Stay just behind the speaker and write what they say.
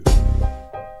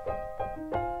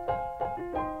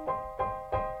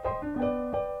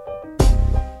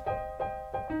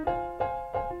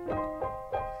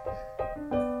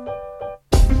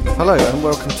Hello and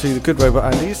welcome to the Good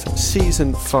Robot Andy's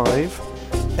Season 5,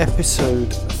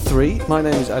 Episode 3. My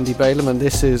name is Andy Balaam and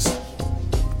this is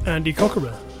Andy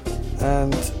Cockerell.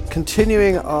 And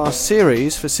continuing our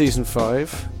series for Season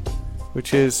 5,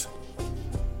 which is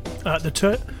the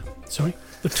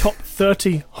top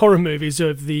 30 horror movies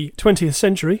of the 20th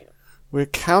century. We're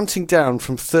counting down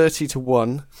from 30 to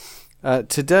 1.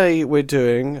 Today we're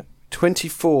doing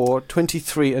 24,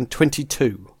 23 and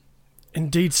 22.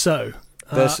 Indeed so.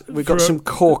 We've got some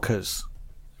corkers.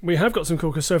 We have got some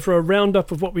corkers. So for a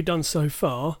roundup of what we've done so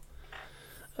far...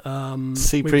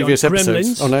 See previous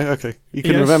episodes. Gremlins. Oh no, okay. You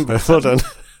can remember. Well done.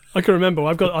 I can remember.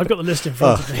 I've got the list in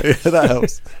front of me. Yeah, that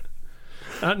helps.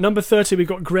 At number 30 we've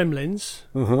got Gremlins.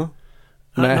 At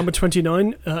number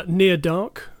 29, Near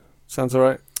Dark. Sounds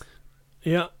alright.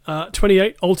 Yeah.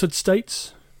 28, Altered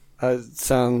States.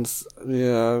 Sounds,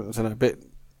 yeah, I don't know, a bit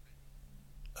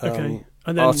okay.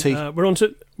 And then arty. we're on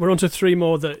to three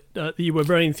more that you were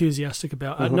very enthusiastic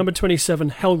about. At number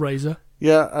 27, Hellraiser.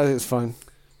 Yeah, I think it's fine.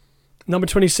 Number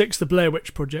 26, The Blair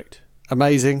Witch Project.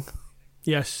 Amazing.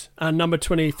 Yes. And number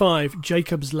 25,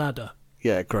 Jacob's Ladder.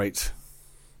 Yeah, great.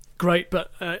 Great,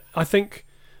 but I think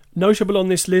notable on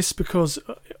this list because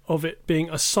of it being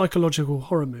a psychological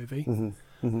horror movie,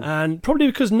 and probably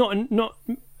because not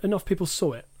enough people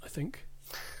saw it, I think.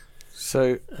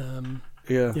 So,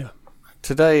 yeah.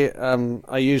 Today,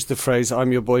 I used the phrase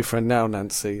 "I'm your boyfriend now,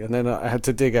 Nancy," and then I had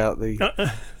to dig out the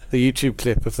YouTube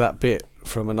clip of that bit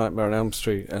from A Nightmare on Elm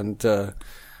Street, and it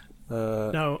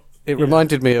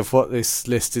reminded me of what this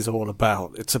list is all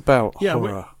about. It's about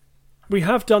horror. We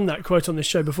have done that quote on this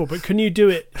show before, but can you do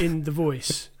it in the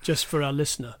voice, just for our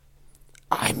listener?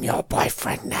 I'm your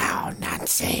boyfriend now,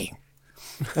 Nancy.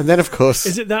 And then, of course...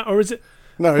 Is it that, or is it...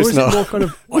 No, it's not. Is it more kind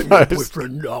of, I'm your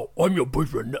boyfriend now, I'm your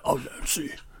boyfriend now,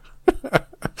 Nancy.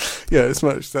 Yeah, that's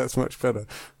much better.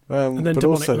 And then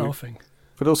demonic laughing.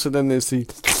 But also then there's the...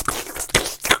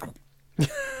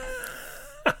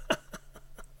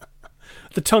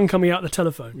 the tongue coming out the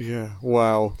telephone. Yeah,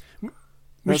 wow.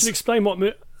 We should explain what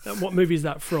movie is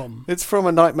that from. It's from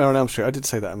A Nightmare on Elm Street. I did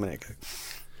say that a minute ago.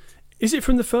 Is it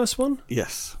from the first one?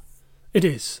 Yes. It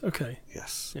is, okay.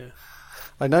 Yes. Yeah.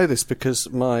 I know this because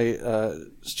my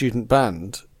student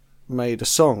band made a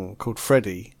song called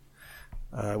Freddie,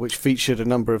 which featured a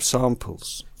number of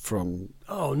samples from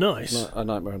A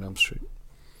Nightmare on Elm Street.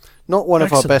 Not one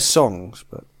of our best songs,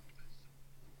 but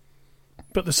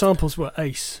the samples were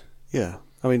ace. Yeah.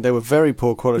 I mean, they were very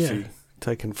poor quality,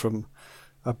 taken from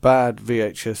a bad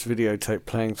VHS videotape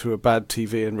playing through a bad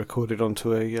TV and recorded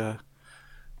onto a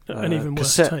even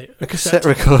worse cassette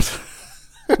record.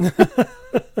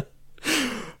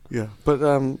 Yeah, but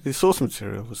the source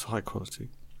material was high quality.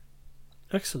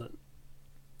 Excellent.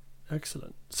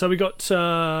 So we got.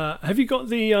 Have you got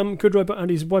the Good Robot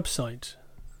Andy's website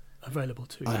available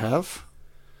to you? I have.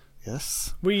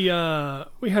 Yes. We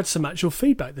had some actual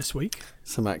feedback this week.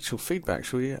 Some actual feedback.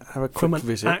 Shall we have a quick from an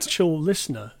visit? Actual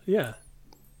listener. Yeah.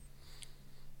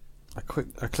 I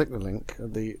clicked the link.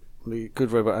 The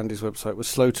Good Robot Andy's website was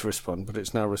slow to respond, but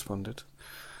it's now responded.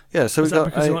 Yeah, so is that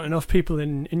because there aren't enough people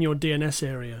in your DNS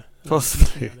area?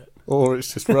 Possibly. Or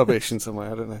it's just rubbish in some way,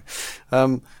 I don't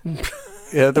know.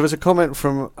 Yeah, there was a comment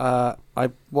from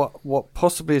what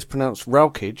possibly is pronounced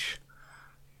Raukage,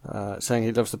 saying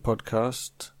he loves the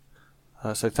podcast.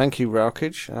 So thank you,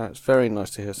 Raukage. It's very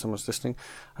nice to hear someone's listening.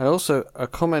 And also a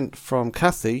comment from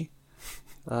Kathy.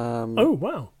 Oh,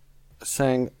 wow.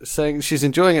 Saying she's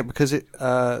enjoying it because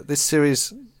this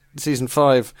series, Season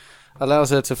 5, allows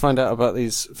her to find out about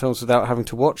these films without having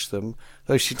to watch them.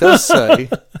 Though she does say,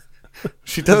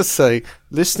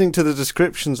 listening to the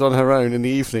descriptions on her own in the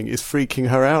evening is freaking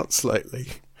her out slightly.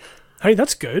 Hey,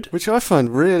 that's good. Which I find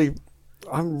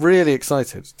I'm really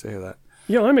excited to hear that.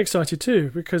 Yeah, I'm excited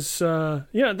too because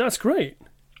that's great.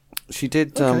 She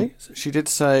did. She did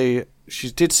say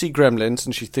she did see Gremlins,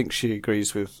 and she thinks she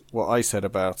agrees with what I said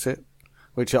about it,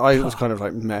 which I was kind of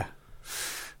like meh.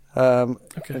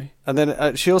 Okay. And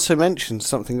then she also mentioned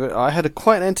something. I had a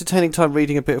quite entertaining time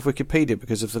reading a bit of Wikipedia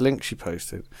because of the link she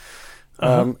posted.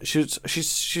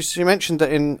 She mentioned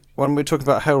that when we were talking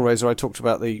about Hellraiser, I talked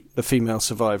about the female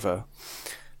survivor.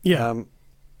 Yeah.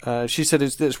 She said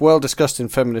it's well discussed in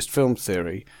feminist film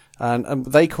theory, and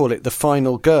they call it the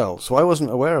final girl. So I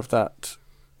wasn't aware of that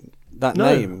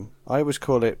name. I always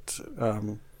call it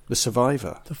the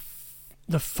survivor.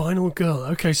 The final girl.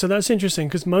 Okay, so that's interesting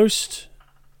because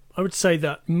I would say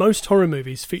that most horror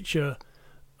movies feature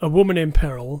a woman in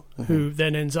peril who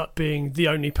then ends up being the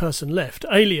only person left.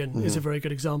 Alien is a very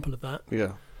good example of that.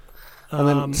 Yeah. And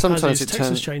then sometimes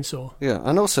Texas Chainsaw. Yeah,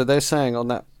 and also they're saying on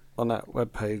that that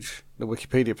webpage, the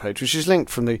Wikipedia page, which is linked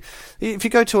from the. If you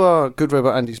go to our Good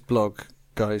Robot Andy's blog,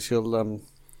 guys, you'll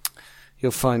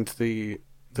find the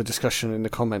discussion in the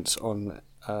comments on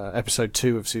episode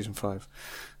 2 of season 5,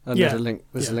 and there's a link.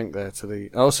 There's a link there to the.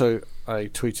 Also, I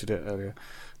tweeted it earlier,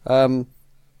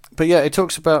 but yeah, it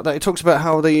talks about that. It talks about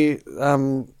how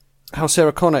how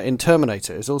Sarah Connor in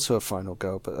Terminator is also a final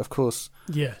girl, but of course,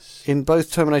 yes, in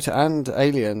both Terminator and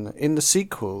Alien, in the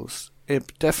sequels,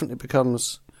 it definitely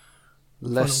becomes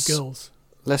less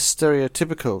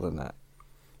stereotypical than that.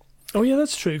 Oh yeah,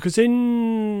 that's true. Because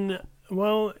in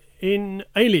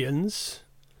Aliens,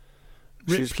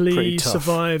 Ripley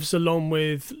survives along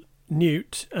with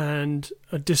Newt and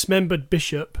a dismembered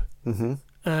Bishop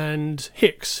and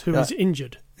Hicks, who is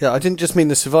injured. Yeah, I didn't just mean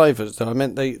the survivors, though. I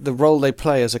meant the role they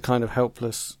play as a kind of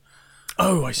helpless.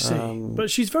 Oh, I see. But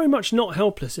she's very much not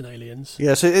helpless in Aliens.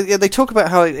 Yeah, so they talk about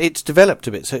how it's developed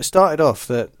a bit. So it started off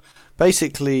that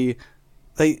basically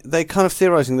they kind of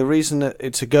theorising the reason that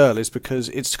it's a girl is because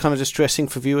it's kind of distressing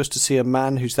for viewers to see a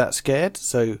man who's that scared.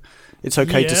 So it's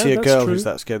okay to see a girl who's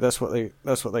that scared. That's what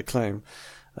they claim.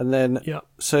 And then,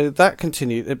 so that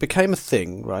continued. It became a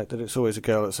thing, right, that it's always a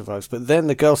girl that survives. But then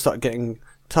the girl started getting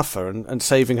tougher and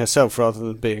saving herself rather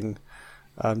than being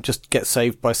just get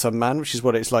saved by some man, which is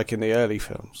what it's like in the early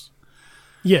films.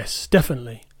 Yes,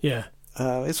 definitely. Yeah.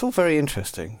 It's all very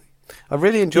interesting. I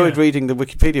really enjoyed reading the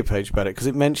Wikipedia page about it because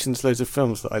it mentions loads of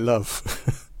films that I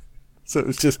love. So it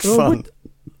was just fun.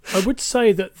 I would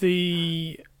say that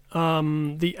the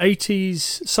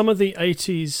 80s, some of the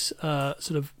 80s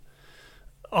sort of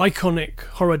iconic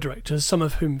horror directors, some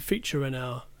of whom feature in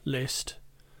our list,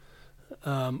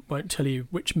 won't tell you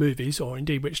which movies or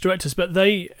indeed which directors, but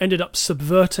they ended up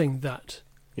subverting that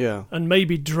and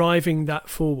maybe driving that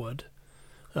forward.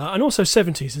 And also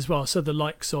 70s as well, so the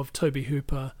likes of Tobe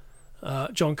Hooper,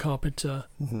 John Carpenter,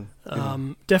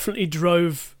 definitely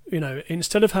drove,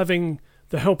 instead of having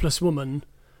the helpless woman,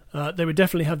 they would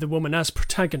definitely have the woman as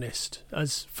protagonist,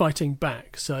 as fighting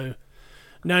back. So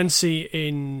Nancy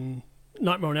in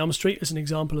Nightmare on Elm Street is an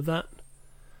example of that.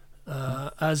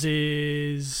 As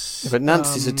is... But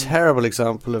Nancy's a terrible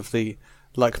example of the,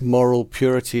 moral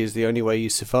purity is the only way you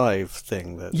survive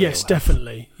thing. Yes,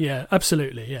 definitely. Yeah,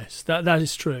 absolutely, yes. That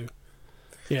is true.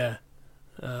 Yeah.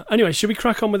 Anyway, should we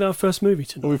crack on with our first movie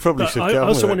tonight? Well, we probably should. I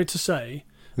also wanted to say,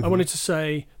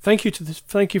 thank you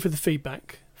for the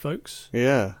feedback, folks.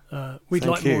 Yeah. We'd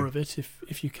like more of it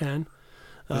if you can.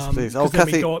 Yes, please.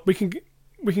 Kathy,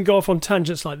 we can go off on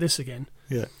tangents like this again.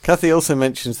 Yeah. Kathy also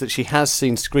mentions that she has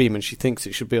seen Scream and she thinks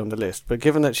it should be on the list. But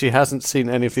given that she hasn't seen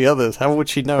any of the others, how would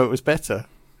she know it was better?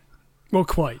 Well,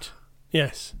 quite.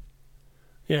 Yes.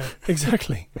 Yeah,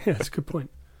 exactly. Yeah, that's a good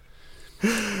point.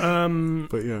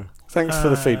 But yeah, thanks for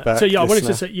the feedback. So yeah, I wanted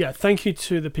to say thank you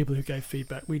to the people who gave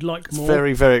feedback. We'd like more.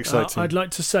 Very, very exciting. I'd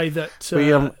like to say that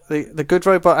the Good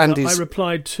Robot Andy's. I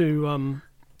replied to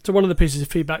one of the pieces of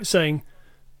feedback saying,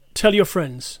 "Tell your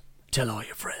friends, tell all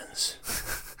your friends."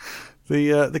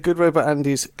 The Good Robot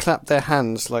Andy's clapped their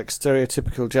hands like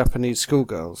stereotypical Japanese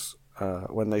schoolgirls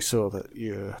when they saw that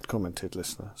you had commented,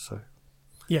 listener. So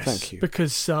yes, thank you.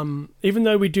 Because even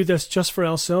though we do this just for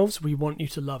ourselves, we want you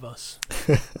to love us.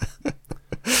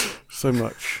 So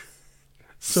much.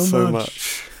 So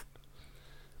much.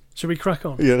 Should we crack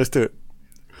on? Yeah, let's do it.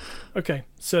 Okay,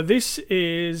 so this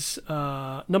is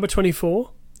number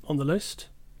 24 on the list.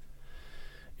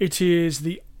 It is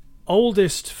the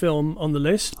oldest film on the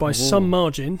list by some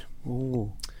margin.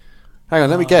 Ooh. Hang on,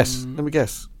 let me guess.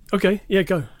 Okay, yeah,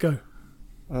 go.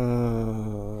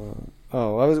 I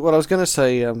was going to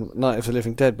say Night of the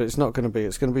Living Dead, but it's not going to be.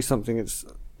 It's going to be something that's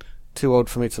too old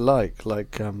for me to like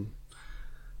the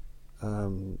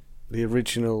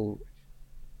original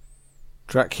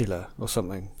Dracula or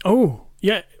something. Oh,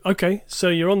 yeah, okay, so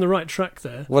you're on the right track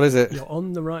there. What is it? You're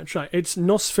on the right track. It's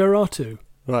Nosferatu.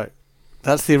 Right.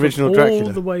 That's the original Dracula.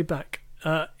 All the way back.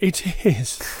 It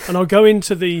is. And I'll go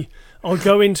into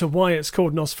why it's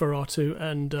called Nosferatu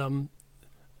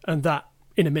and that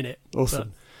in a minute.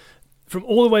 Awesome. But from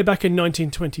all the way back in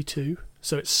 1922,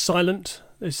 so it's silent.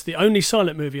 It's the only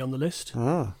silent movie on the list.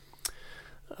 Ah.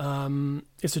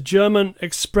 It's a German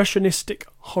expressionistic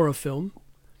horror film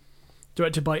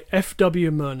directed by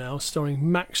F.W. Murnau,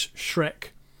 starring Max Schreck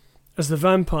as the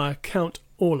vampire Count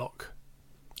Orlok.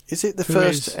 Is it the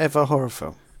first ever horror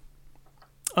film?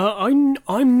 I'm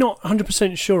not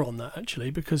 100% sure on that,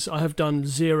 actually, because I have done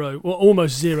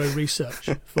almost zero research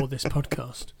for this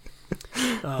podcast.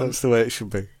 That's the way it should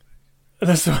be.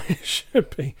 That's the way it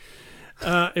should be.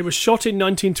 It was shot in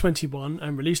 1921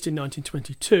 and released in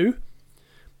 1922.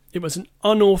 It was an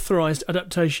unauthorised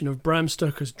adaptation of Bram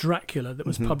Stoker's Dracula that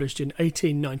was published in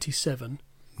 1897.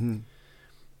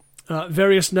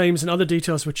 Various names and other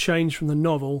details were changed from the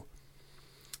novel.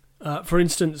 For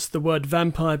instance, the word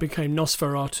vampire became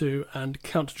Nosferatu, and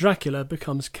Count Dracula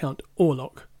becomes Count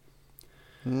Orlok.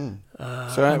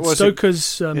 So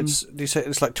Stoker's... do you say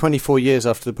it's like 24 years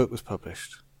after the book was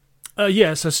published?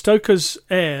 So Stoker's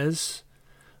heirs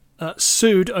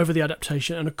sued over the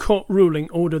adaptation, and a court ruling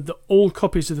ordered that all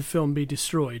copies of the film be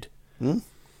destroyed.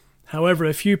 However,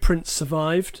 a few prints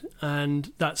survived,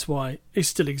 and that's why it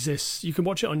still exists. You can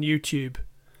watch it on YouTube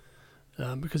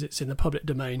because it's in the public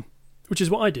domain, which is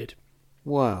what I did.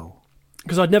 Wow.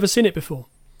 Because I'd never seen it before.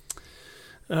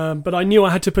 But I knew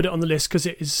I had to put it on the list because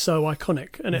it is so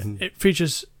iconic, and it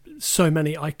features so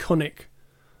many iconic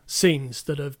scenes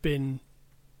that have been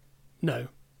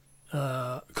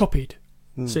copied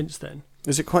since then.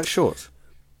 Is it quite short?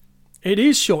 It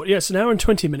is short, yes, an hour and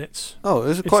 20 minutes. Oh,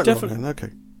 is it quite long then? Okay.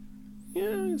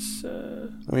 Yeah, it's...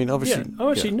 I mean, obviously... Yeah.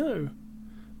 Oh, actually, no.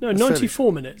 No,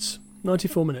 94 minutes.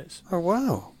 94 minutes. Oh,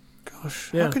 wow.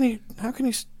 Gosh. Yeah. How can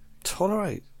you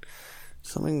tolerate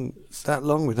something that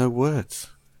long with no words?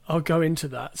 I'll go into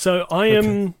that. So I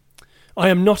am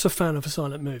not a fan of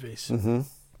silent movies.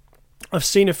 I've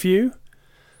seen a few.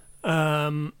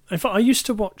 In fact, I used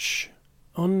to watch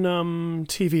on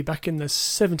TV back in the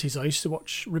 70s. I used to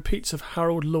watch repeats of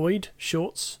Harold Lloyd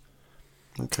shorts.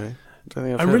 Okay.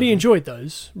 I really enjoyed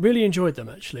those. Really enjoyed them,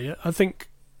 actually. I think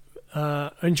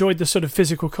I enjoyed the sort of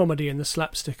physical comedy and the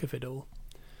slapstick of it all.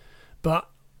 But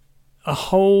a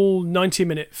whole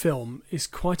 90-minute film is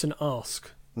quite an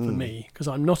ask for me, because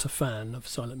I'm not a fan of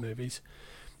silent movies.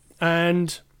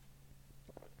 And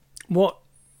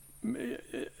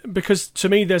because to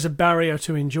me there's a barrier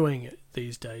to enjoying it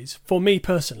these days. For me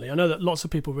personally, I know that lots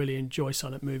of people really enjoy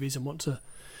silent movies and want to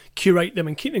curate them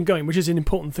and keep them going, which is an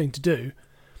important thing to do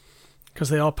because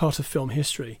they are part of film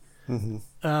history.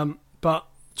 But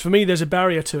for me there's a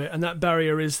barrier to it, and that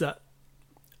barrier is that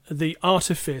the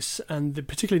artifice and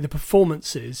particularly the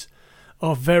performances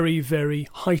are very, very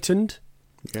heightened.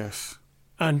 Yes.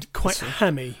 And quite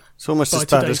hammy. It's almost as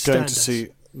bad as going to see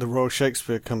the Royal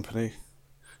Shakespeare Company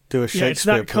do a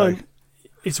Shakespeare play.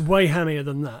 It's way hammier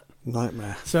than that.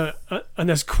 Nightmare. So, and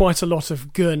there's quite a lot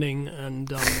of gurning and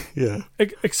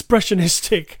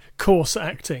expressionistic, coarse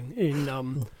acting in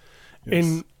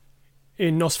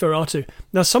Nosferatu.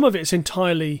 Now, some of it's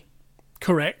entirely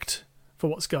correct for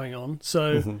what's going on.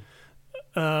 So,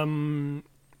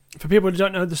 for people who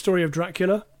don't know the story of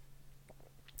Dracula,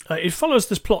 it follows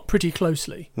this plot pretty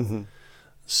closely.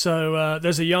 So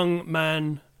there's a young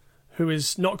man who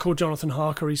is not called Jonathan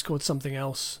Harker, he's called something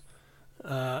else,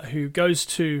 who goes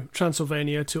to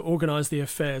Transylvania to organise the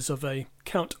affairs of a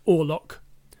Count Orlok,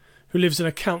 who lives in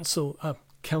a castle up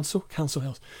in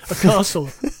the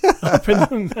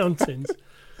mountains.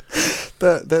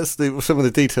 That's some of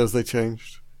the details they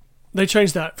changed. They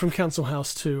changed that from council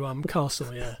house to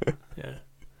castle, yeah.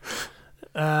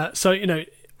 So,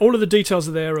 all of the details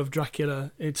are there of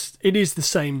Dracula. It is the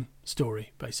same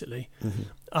story, basically.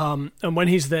 And when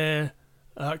he's there,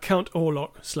 Count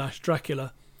Orlok /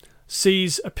 Dracula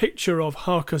sees a picture of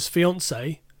Harker's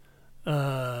fiancée,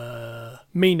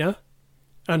 Mina,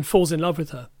 and falls in love with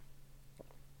her.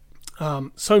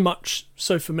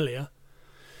 So familiar.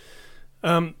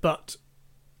 But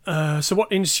so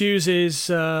what ensues is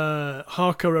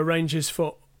Harker arranges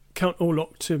for Count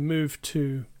Orlok to move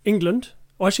to England.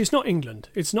 Well, actually, it's not England.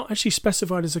 It's not actually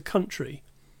specified as a country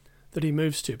that he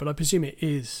moves to, but I presume it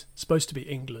is supposed to be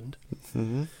England.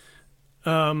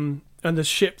 And the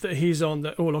ship that he's on,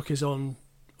 that Orlok is on,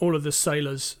 all of the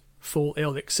sailors fall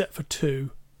ill except for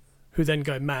two, who then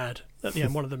go mad. At the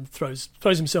end, one of them throws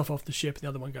himself off the ship, and the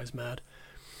other one goes mad.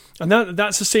 And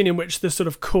that's a scene in which the sort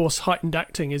of coarse, heightened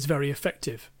acting is very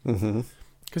effective,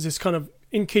 because it's kind of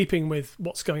in keeping with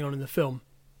what's going on in the film.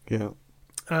 Yeah.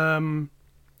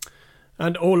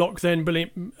 And Orlok then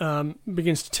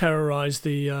begins to terrorise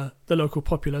the local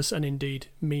populace, and indeed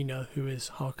Mina, who is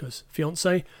Harker's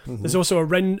fiancée. There's also a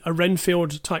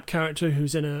Renfield type character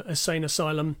who's in a sane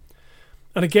asylum,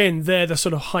 and again there the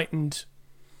sort of heightened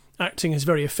acting is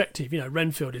very effective.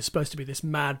 Renfield is supposed to be this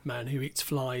madman who eats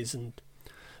flies and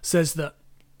says that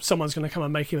someone's going to come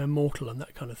and make him immortal and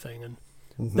that kind of thing, and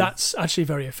that's actually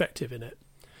very effective in it.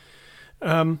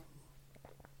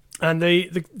 And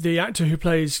the actor who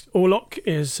plays Orlok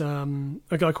is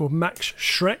a guy called Max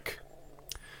Schreck,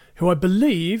 who I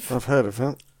believe I've heard of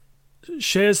him.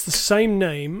 Shares the same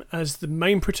name as the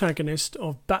main protagonist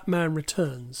of Batman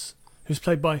Returns, who's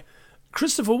played by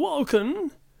Christopher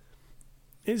Walken.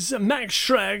 Max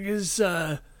Schreck is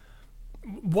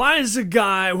why is a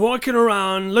guy walking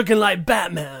around looking like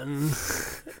Batman?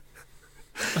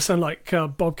 I sound like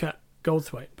Bobcat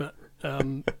Goldthwait, but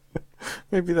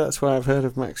Maybe that's why I've heard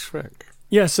of Max Schreck.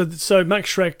 Yeah, so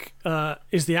Max Schreck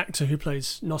is the actor who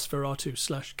plays Nosferatu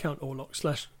 / Count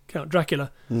Orlok / Count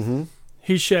Dracula. Mm-hmm.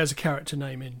 He shares a character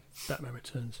name in Batman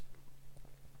Returns.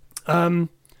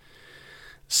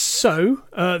 So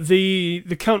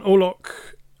the Count Orlok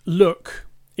look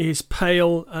is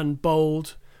pale and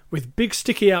bold with big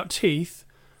sticky out teeth,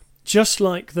 just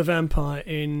like the vampire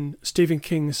in Stephen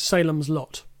King's Salem's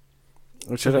Lot.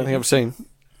 Which I don't think I've seen.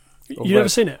 You've never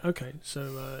seen it? Okay,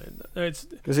 so it's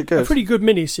is it good? A pretty good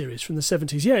mini-series from the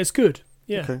 70s. Yeah, it's good.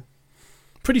 Yeah. Okay.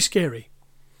 Pretty scary.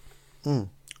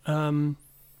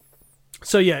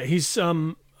 So yeah, he's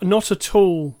not at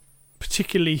all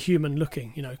particularly human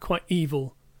looking, quite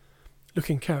evil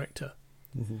looking character.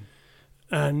 Mm-hmm.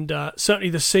 And certainly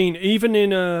the scene, even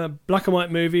in a black and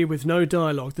white movie with no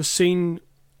dialogue, the scene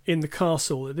in the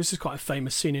castle, this is quite a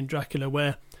famous scene in Dracula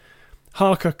where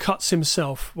Harker cuts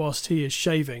himself whilst he is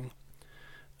shaving,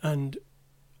 and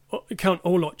Count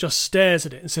Orlok just stares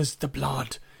at it and says, "The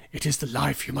blood, it is the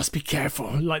life, you must be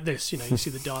careful," like this. You see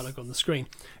the dialogue on the screen.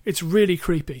 It's really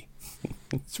creepy.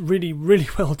 It's really, really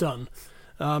well done.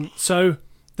 So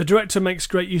the director makes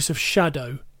great use of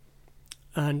shadow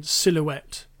and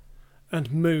silhouette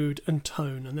and mood and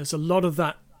tone, and there's a lot of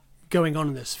that going on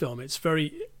in this film. It's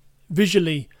very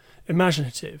visually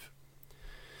imaginative,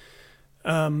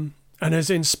 and has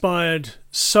inspired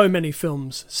so many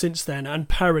films since then, and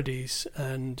parodies,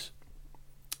 and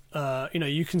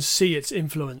you can see its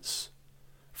influence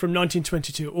from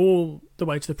 1922 all the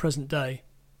way to the present day,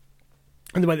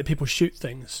 and the way that people shoot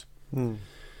things.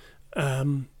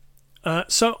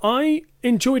 So I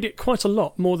enjoyed it quite a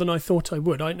lot, more than I thought I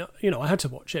would. I had to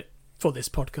watch it for this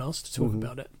podcast to talk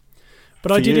about it,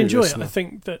 but I did enjoy it. I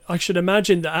think that I should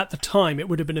imagine that at the time it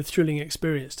would have been a thrilling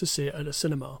experience to see it at a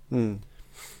cinema.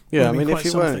 Yeah, I mean, if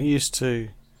you weren't used to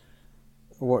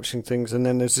watching things, and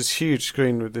then there's this huge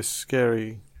screen with this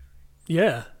scary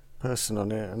person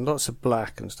on it, and lots of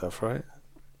black and stuff, right?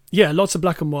 Yeah, lots of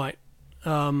black and white.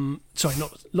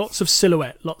 Lots of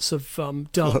silhouette, lots of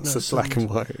darkness. Lots of black and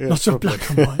white. Yeah, lots of black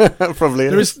and white. Probably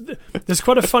there's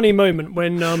quite a funny moment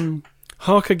when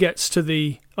Harker gets to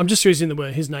the... I'm just using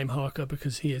his name Harker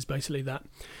because he is basically that.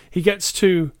 He gets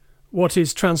to what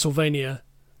is Transylvania,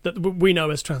 that we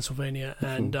know as Transylvania,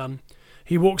 and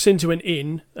he walks into an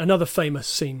inn, another famous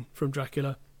scene from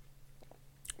Dracula,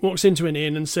 walks into an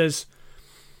inn and says,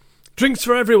 "Drinks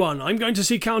for everyone, I'm going to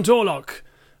see Count Orlok."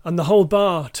 And the whole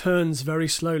bar turns very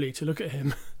slowly to look at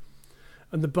him.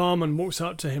 And the barman walks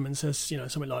up to him and says,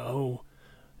 something like,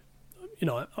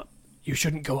 you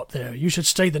shouldn't go up there. You should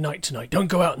stay the night tonight. Don't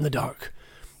go out in the dark.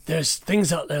 There's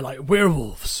things out there like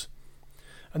werewolves.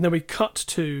 And then we cut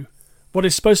to what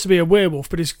is supposed to be a werewolf,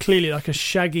 but is clearly like a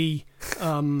shaggy...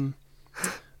 what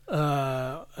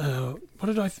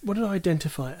did I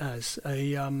identify it as?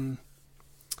 A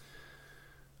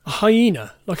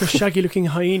hyena, like a shaggy-looking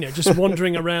hyena, just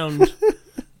wandering around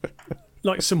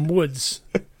like some woods.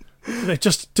 They've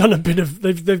just done a bit of...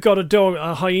 They've got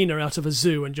a hyena out of a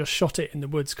zoo and just shot it in the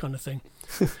woods kind of thing.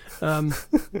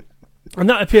 And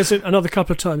that appears another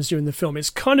couple of times during the film. It's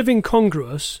kind of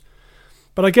incongruous,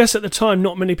 but I guess at the time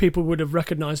not many people would have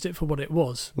recognised it for what it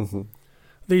was. Mm-hmm.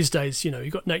 These days,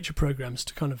 you've got nature programs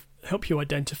to kind of help you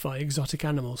identify exotic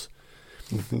animals.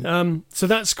 Mm-hmm. So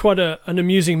that's quite an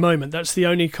amusing moment. That's the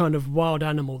only kind of wild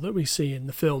animal that we see in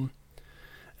the film.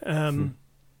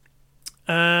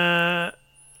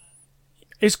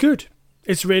 It's good.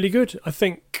 It's really good. I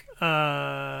think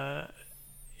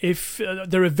if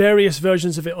there are various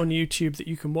versions of it on YouTube that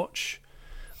you can watch.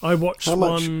 I watched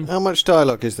one. How much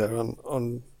dialogue is there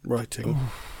on writing?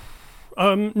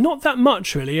 Not that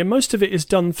much really, and most of it is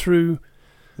done through,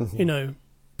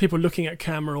 people looking at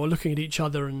camera or looking at each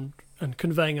other and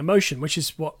conveying emotion, which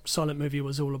is what silent movie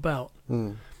was all about.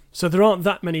 So there aren't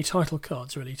that many title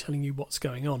cards really telling you what's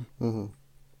going on.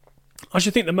 I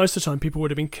should think that most of the time people would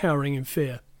have been cowering in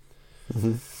fear,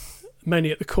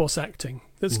 mainly at the coarse acting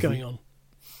that's going on.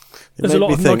 There's a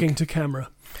lot of nogging to camera.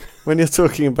 When you're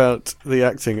talking about the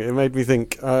acting, it made me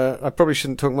think, I probably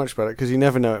shouldn't talk much about it because you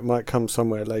never know, it might come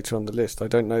somewhere later on the list. I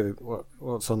don't know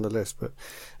what's on the list, but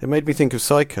it made me think of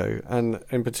Psycho, and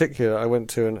in particular I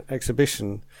went to an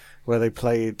exhibition where they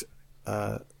played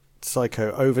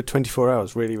Psycho over 24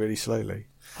 hours, really, really slowly.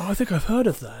 Oh, I think I've heard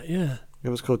of that, yeah. It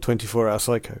was called 24-Hour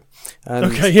Psycho. And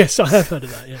okay, yes, I have heard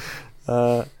of that,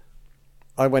 yeah.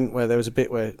 I went where there was a bit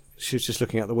where she was just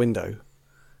looking out the window,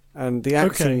 and the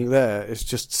acting there is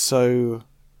just so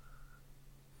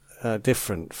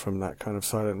different from that kind of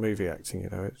silent movie acting.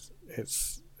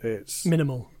 It's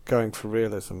minimal, going for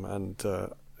realism, and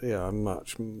I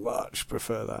much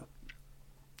prefer that.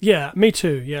 Yeah, me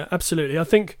too. Yeah, absolutely. I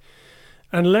think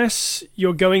unless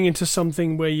you're going into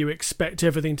something where you expect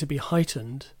everything to be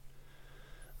heightened,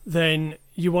 then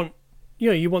you want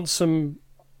some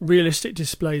realistic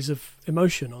displays of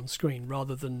emotion on screen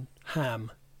rather than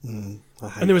ham. And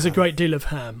there was a great deal of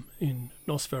ham in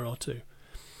Nosferatu.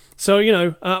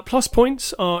 So, plus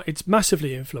points are it's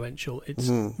massively influential. It's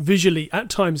visually, at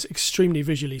times, extremely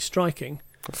visually striking.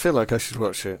 I feel like I should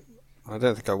watch it. I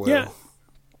don't think I will. Yeah.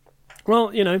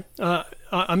 Well,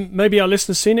 maybe our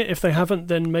listeners seen it. If they haven't,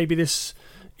 then maybe this,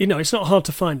 it's not hard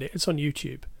to find it. It's on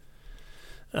YouTube.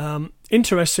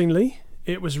 Interestingly,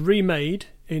 it was remade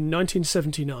in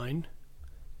 1979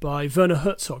 by Werner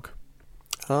Herzog.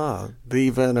 Ah, the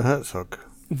Werner Herzog.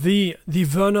 The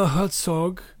Werner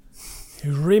Herzog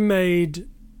who remade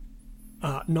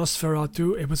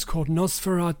Nosferatu. It was called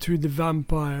Nosferatu the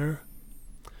Vampire.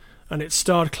 And it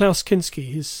starred Klaus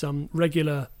Kinski, his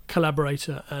regular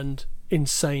collaborator and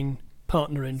insane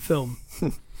partner in film.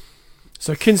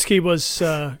 So Kinski was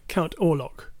Count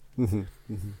Orlok.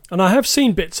 And I have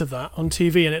seen bits of that on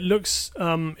TV, and it looks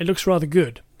rather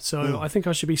good. So I think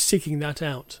I should be seeking that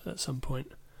out at some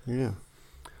point. Yeah.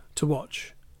 To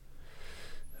watch.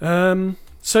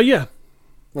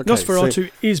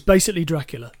 Nosferatu is basically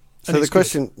Dracula. So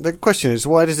the question is,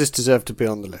 why does this deserve to be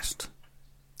on the list?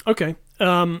 Okay.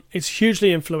 It's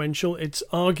hugely influential. It's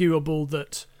arguable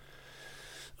that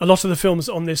a lot of the films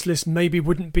on this list maybe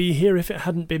wouldn't be here if it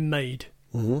hadn't been made.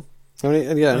 Mm-hmm. I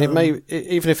mean, yeah, it may,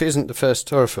 even if it isn't the first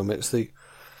horror film, it's the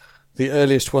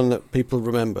earliest one that people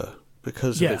remember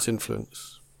because of its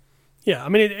influence. Yeah, I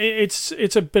mean, it's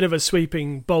a bit of a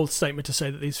sweeping, bold statement to say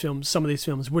that some of these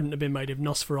films wouldn't have been made if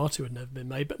Nosferatu had never been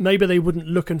made, but maybe they wouldn't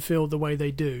look and feel the way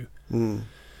they do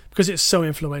because it's so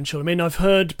influential. I mean, I've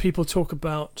heard people talk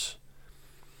about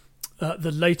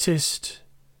the latest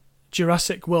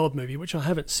Jurassic World movie, which I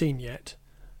haven't seen yet,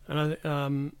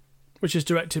 and which is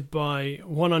directed by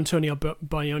Juan Antonio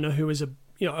Bayona, who is a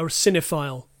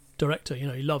cinephile director.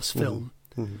 He loves film.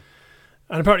 Mm-hmm.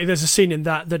 And apparently there's a scene in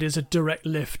that is a direct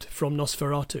lift from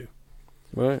Nosferatu.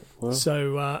 Right. Well.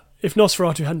 So if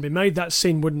Nosferatu hadn't been made, that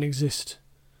scene wouldn't exist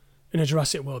in a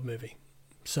Jurassic World movie.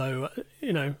 So,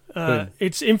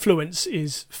 its influence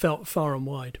is felt far and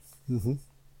wide. Mm-hmm.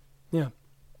 Yeah.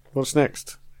 What's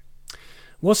next?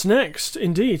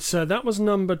 Indeed. So that was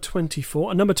number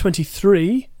 24. At number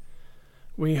 23,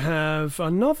 we have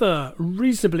another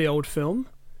reasonably old film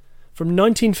from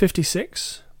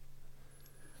 1956.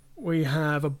 We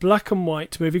have a black and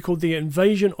white movie called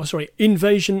Invasion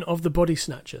of the Body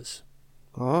Snatchers.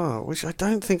 Oh, which I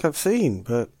don't think I've seen,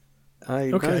 but I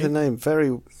know the name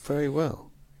very, very well.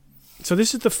 So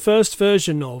this is the first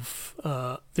version of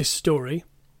this story.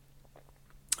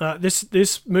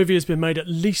 This movie has been made at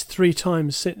least 3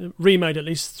 times, remade at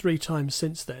least 3 times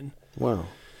since then. Wow.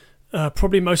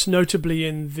 Probably most notably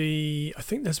I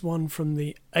think there's one from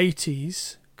the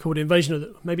 80s called The Invasion of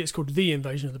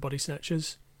the Body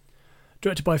Snatchers.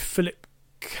 Directed by Philip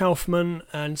Kaufman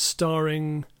and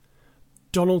starring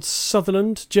Donald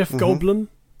Sutherland, Jeff Goldblum,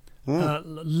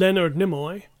 Leonard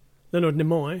Nimoy,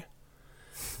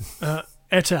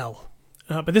 et al.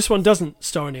 But this one doesn't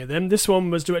star any of them. This one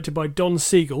was directed by Don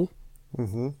Siegel,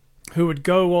 who would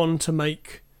go on to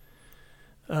make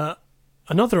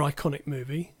another iconic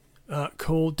movie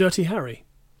called Dirty Harry.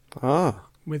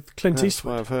 With Clint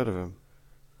Eastwood. I've heard of him.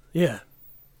 Yeah.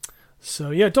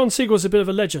 So Don Siegel's a bit of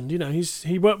a legend.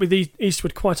 He worked with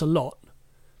Eastwood quite a lot.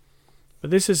 But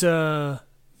this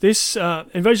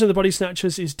Invasion of the Body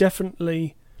Snatchers is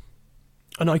definitely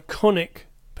an iconic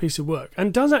piece of work,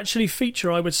 and does actually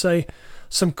feature, I would say,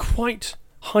 some quite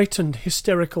heightened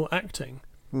hysterical acting.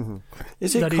 Mm-hmm.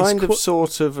 Is it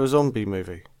sort of a zombie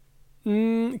movie?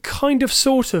 Kind of,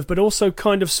 sort of, but also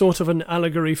kind of, sort of an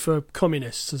allegory for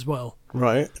communists as well.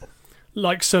 Right.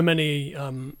 Like so many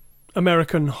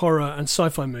American horror and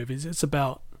sci-fi movies, it's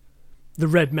about the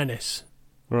Red Menace,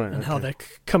 right, and how they're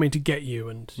coming to get you,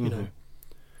 and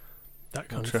that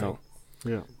kind of thing.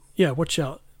 Yeah, watch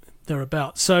out, they're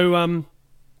about. So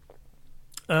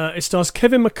it stars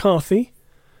Kevin McCarthy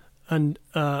and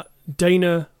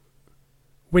Dana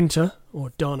Winter.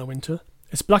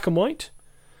 It's black and white.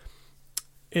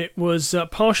 It was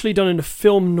partially done in a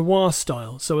film noir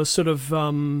style, so a sort of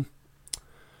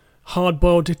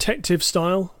hard-boiled detective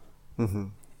style. Mm-hmm.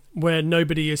 Where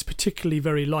nobody is particularly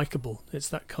very likable. It's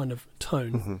that kind of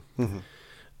tone. Mm-hmm.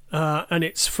 And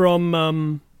it's from a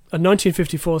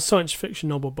 1954 science fiction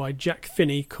novel by Jack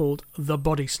Finney called The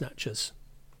Body Snatchers.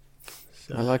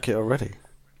 So, I like it already.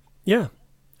 Yeah.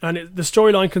 And the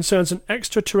storyline concerns an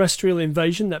extraterrestrial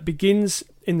invasion that begins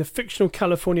in the fictional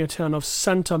California town of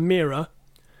Santa Mira.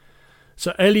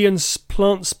 So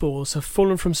plant spores have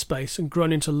fallen from space and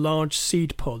grown into large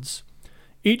seed pods,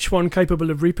 each one capable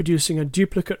of reproducing a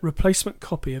duplicate replacement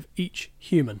copy of each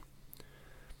human.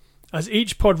 As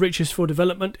each pod reaches full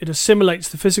development, it assimilates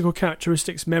the physical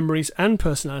characteristics, memories, and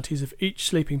personalities of each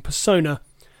sleeping persona,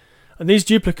 and these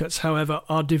duplicates, however,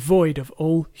 are devoid of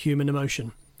all human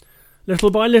emotion. Little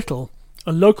by little,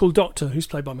 a local doctor, who's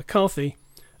played by McCarthy,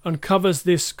 uncovers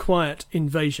this quiet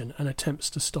invasion and attempts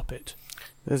to stop it.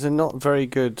 There's a not very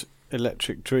good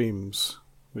Electric Dreams,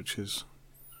 which is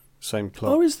the same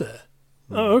plot. Oh, is there?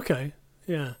 Oh, okay.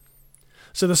 Yeah.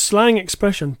 So the slang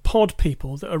expression pod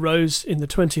people that arose in the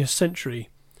 20th century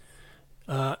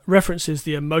references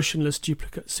the emotionless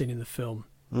duplicate seen in the film.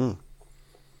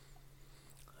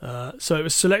 So it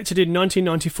was selected in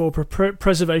 1994 for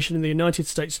preservation in the United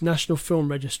States National Film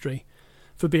Registry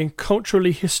for being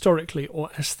culturally, historically,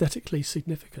 or aesthetically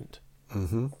significant.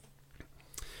 Mm-hmm.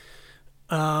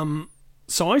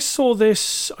 So I saw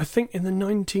this, I think, in the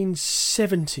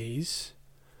 1970s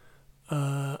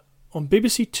on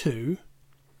BBC Two.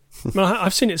 Well,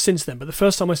 I've seen it since then, but the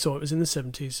first time I saw it was in the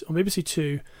 70s on BBC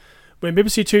Two, when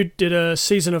BBC Two did a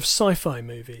season of sci-fi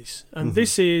movies. And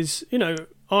this is,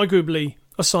 arguably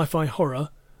a sci-fi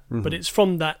horror, but it's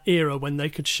from that era when they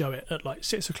could show it at like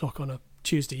 6 o'clock on a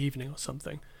Tuesday evening or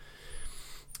something.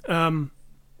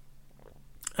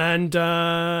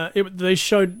 They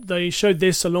showed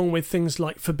this along with things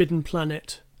like Forbidden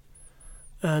Planet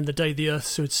and The Day the Earth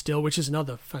Stood Still, which is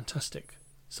another fantastic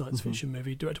science fiction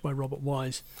movie directed by Robert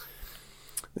Wise.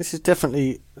 This is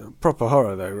definitely proper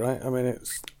horror, though, right? I mean,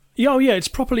 it's... Yeah, it's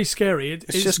properly scary.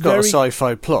 It's just got a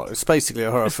sci-fi plot. It's basically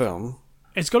a horror film.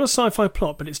 It's got a sci-fi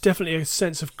plot, but it's definitely a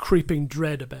sense of creeping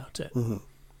dread about it. Mm-hmm.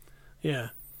 Yeah.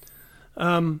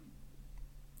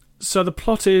 So the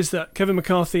plot is that Kevin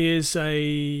McCarthy is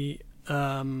a...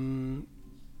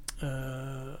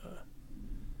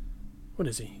 what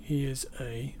is he? He is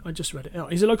a... I just read it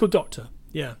out. He's a local doctor.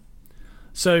 Yeah.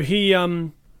 So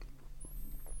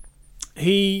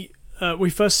we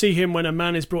first see him when a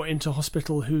man is brought into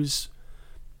hospital who's,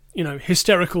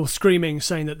 hysterical, screaming,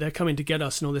 saying that they're coming to get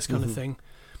us and all this kind of thing.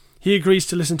 He agrees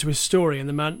to listen to his story, and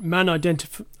the man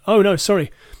identifies... Oh, no, sorry.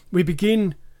 We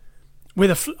begin with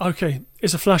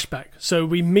it's a flashback. So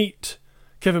we meet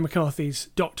Kevin McCarthy's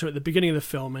doctor at the beginning of the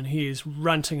film, and he is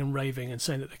ranting and raving and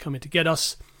saying that they're coming to get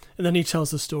us, and then he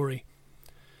tells the story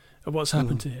of what's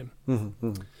happened to him.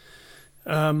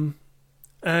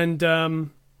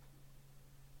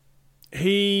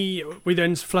 We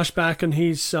then flash back, and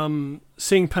he's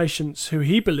seeing patients who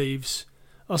he believes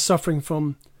are suffering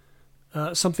from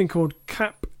something called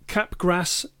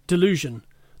Capgras delusion,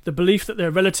 the belief that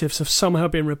their relatives have somehow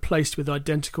been replaced with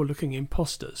identical-looking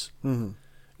imposters,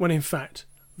 when in fact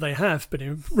they have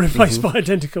been replaced by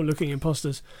identical-looking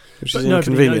imposters, which but is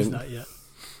nobody inconvenient. knows that yet.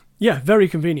 Yeah, very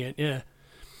convenient. Yeah.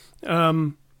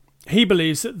 He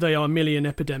believes that they are merely an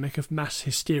epidemic of mass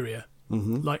hysteria,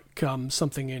 like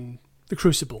something in The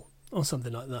Crucible or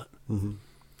something like that.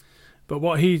 But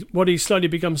what he slowly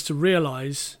becomes to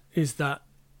realise is that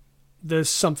there's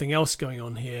something else going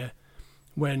on here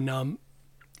when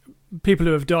people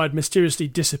who have died mysteriously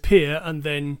disappear and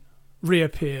then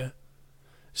reappear,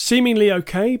 seemingly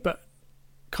okay, but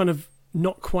kind of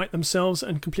not quite themselves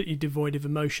and completely devoid of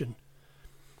emotion.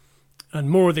 And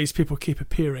more of these people keep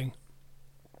appearing.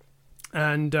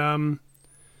 And the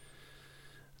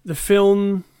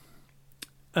film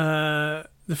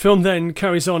then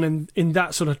carries on in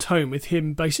that sort of tone, with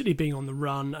him basically being on the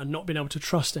run and not being able to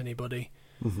trust anybody.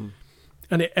 And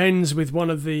it ends with one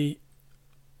of the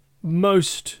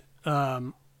most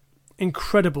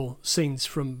incredible scenes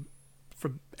from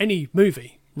any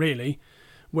movie, really,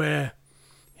 where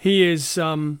he sees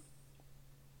a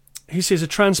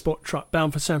transport truck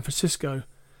bound for San Francisco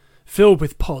filled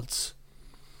with pods.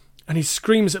 And he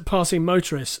screams at passing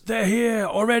motorists, "They're here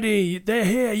already! They're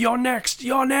here! You're next!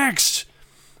 You're next!"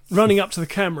 Running up to the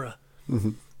camera.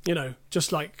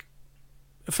 Just like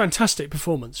a fantastic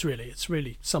performance, really. It's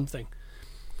really something.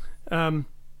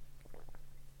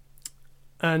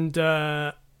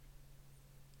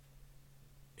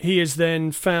 He is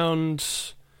then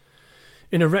found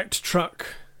in a wrecked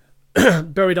truck,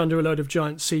 buried under a load of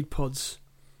giant seed pods.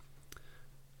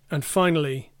 And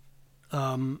finally,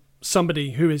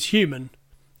 somebody who is human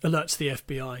alerts the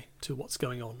FBI to what's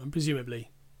going on, and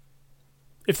presumably,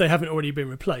 if they haven't already been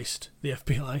replaced, the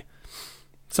FBI,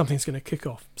 something's going to kick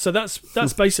off. So that's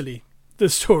basically the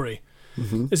story.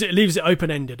 Is it leaves it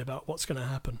open-ended about what's going to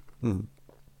happen.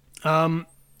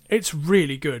 It's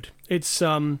really good. It's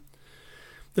the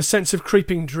sense of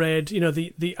creeping dread.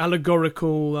 The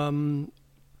allegorical.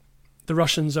 The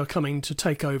Russians are coming to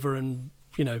take over and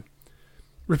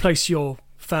replace your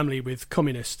family with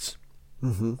communists.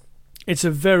 Mm-hmm. It's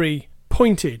a very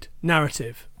pointed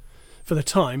narrative for the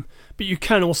time, but you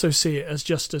can also see it as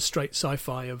just a straight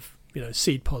sci-fi of,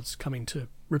 seed pods coming to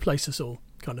replace us all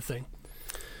kind of thing.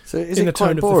 So is it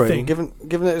quite boring? Given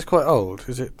that it's quite old,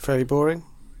 is it fairly boring?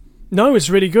 No, it's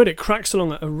really good. It cracks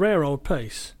along at a rare old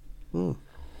pace. Mm.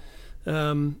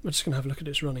 I'm just going to have a look at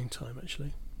its running time,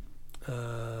 actually.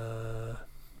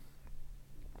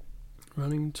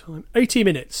 Running time 80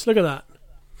 minutes. Look at that.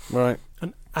 Right.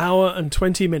 An hour and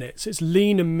 20 minutes. It's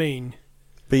lean and mean.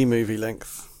 B-movie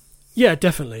length. Yeah,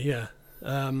 definitely, yeah.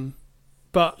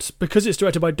 But because it's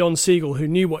directed by Don Siegel, who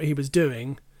knew what he was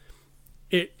doing,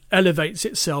 it elevates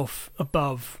itself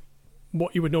above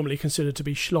what you would normally consider to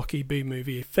be schlocky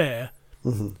B-movie fare,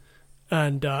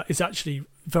 and is actually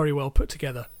very well put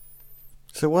together.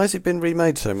 So why has it been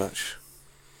remade so much?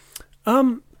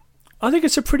 I think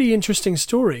it's a pretty interesting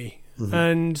story,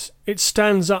 and it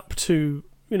stands up to,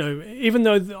 even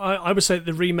though I would say that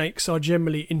the remakes are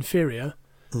generally inferior,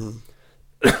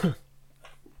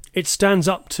 it stands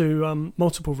up to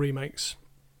multiple remakes.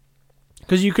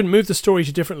 Because you can move the story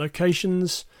to different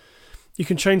locations, you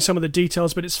can change some of the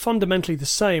details, but it's fundamentally the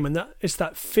same, and it's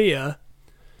that fear,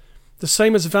 the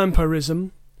same as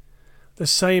vampirism, the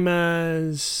same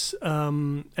as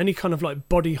any kind of like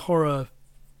body horror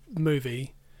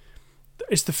movie.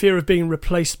 It's the fear of being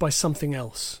replaced by something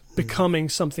else, becoming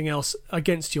something else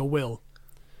against your will.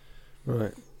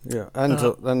 Right. Yeah, and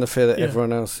the fear that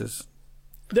everyone else is.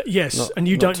 Yes, and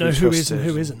you don't know who is and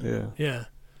who isn't. Yeah.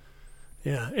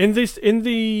 In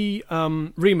the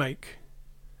remake,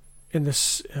 in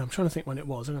this, I'm trying to think when it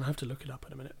was. I'm going to have to look it up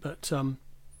in a minute. But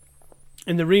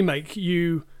in the remake,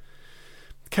 you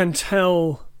can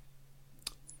tell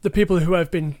the people who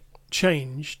have been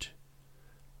changed.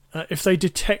 If they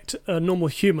detect a normal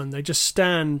human, they just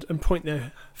stand and point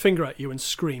their finger at you and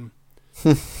scream,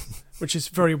 which is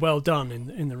very well done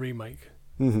in the remake.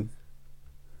 Mm-hmm.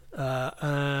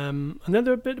 And then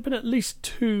there have been at least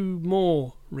 2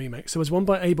 more remakes. There was one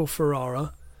by Abel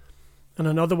Ferrara, and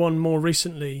another one more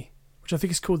recently, which I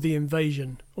think is called The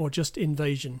Invasion, or just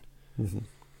Invasion.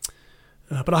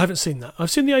 But I haven't seen that.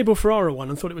 I've seen the Abel Ferrara one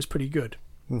and thought it was pretty good.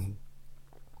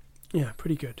 Yeah,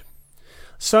 pretty good.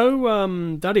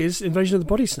 So that is Invasion of the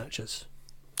Body Snatchers.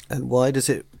 And why does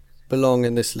it belong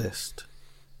in this list?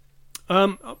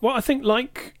 Well, I think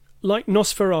like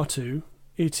Nosferatu,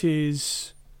 it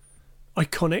is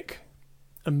iconic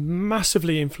and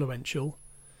massively influential.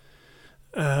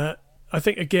 I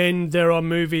think, again, there are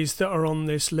movies that are on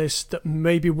this list that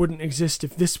maybe wouldn't exist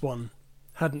if this one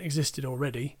hadn't existed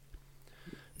already.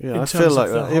 Yeah, I feel like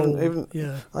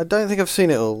that. I don't think I've seen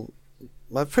it all.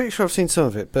 I'm pretty sure I've seen some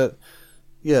of it, but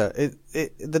yeah,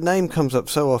 the name comes up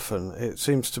so often. It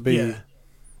seems to be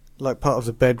like part of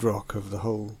the bedrock of the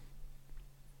whole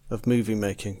of movie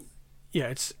making.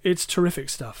 Yeah, it's terrific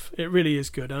stuff. It really is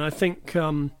good, and I think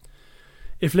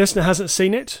if listener hasn't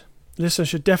seen it, listener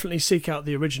should definitely seek out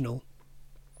the original.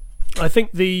 I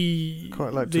think the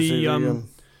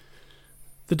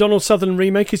Donald Sutherland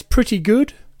remake is pretty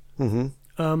good,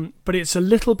 but it's a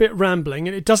little bit rambling,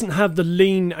 and it doesn't have the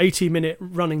lean 80-minute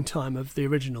running time of the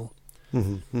original.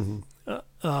 The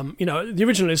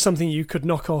original is something you could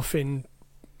knock off in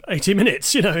 80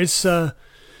 minutes. It's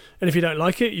and if you don't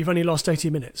like it, you've only lost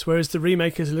 80 minutes. Whereas the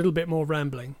remake is a little bit more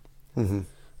rambling, and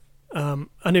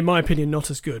in my opinion, not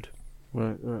as good.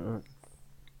 Right.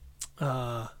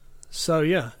 So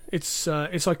yeah, it's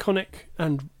iconic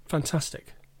and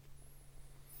fantastic.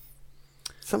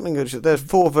 Something good. There's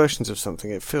 4 versions of something.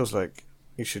 It feels like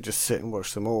you should just sit and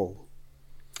watch them all.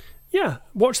 Yeah,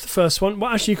 watch the first one.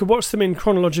 Well, actually, you could watch them in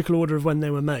chronological order of when they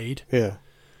were made. Yeah.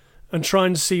 And try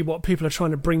and see what people are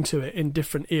trying to bring to it in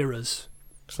different eras.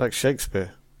 It's like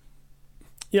Shakespeare.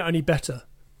 Yeah, only better.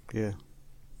 Yeah.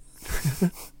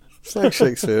 It's like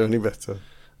Shakespeare, only better.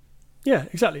 Yeah,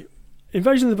 exactly.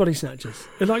 Invasion of the Body Snatchers.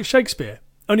 It's like Shakespeare,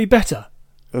 only better.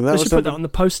 And they should put that on the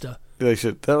poster. They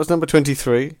should. That was number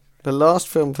 23. The last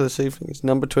film for this evening is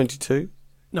number 22.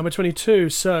 Number 22.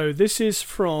 So this is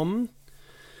from,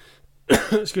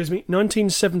 excuse me,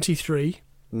 1973.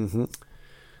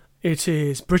 It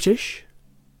is British.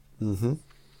 Another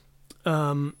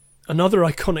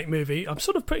iconic movie. I'm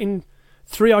sort of putting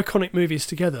 3 iconic movies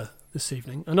together this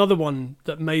evening. Another one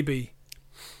that maybe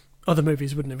other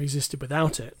movies wouldn't have existed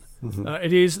without it.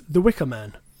 It is The Wicker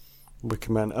Man.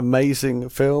 Wicker Man. Amazing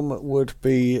film. Would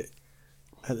be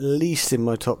at least in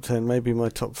my top 10, maybe my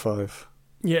top 5.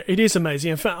 Yeah, it is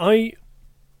amazing. In fact, I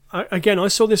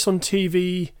saw this on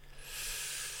TV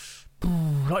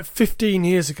like 15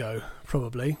 years ago,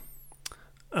 probably,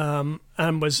 and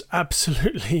was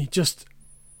absolutely just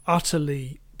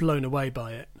utterly blown away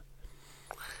by it.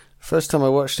 First time I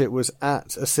watched it was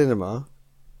at a cinema.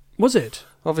 Was it?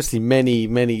 Obviously, many,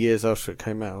 many years after it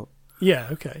came out. Yeah,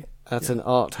 okay. At an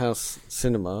art house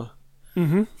cinema,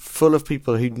 Mm-hmm. full of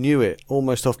people who knew it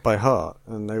almost off by heart,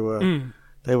 and they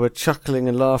were chuckling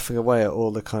and laughing away at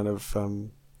all the kind of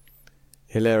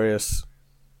hilarious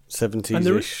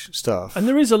 70s-ish stuff. And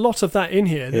there is a lot of that in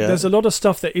here. Yeah. There's a lot of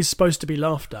stuff that is supposed to be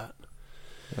laughed at.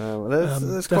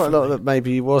 There's quite a lot that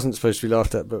maybe wasn't supposed to be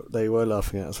laughed at, but they were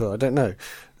laughing at as well. I don't know.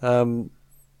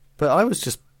 But I was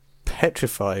just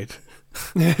petrified.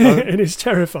 It is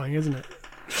terrifying, isn't it?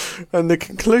 And the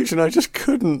conclusion, I just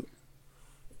couldn't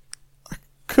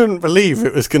believe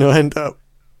it was going to end up.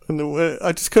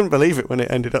 I just couldn't believe it when it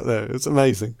ended up there. It was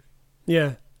amazing.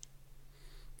 Yeah.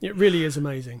 It really is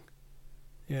amazing.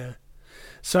 Yeah.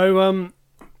 So,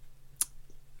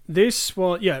 this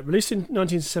was, released in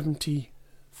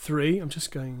 1973. I'm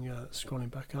just going,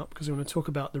 scrolling back up because I want to talk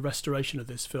about the restoration of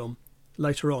this film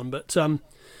later on. But,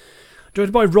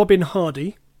 directed by Robin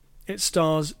Hardy. It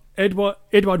stars Edward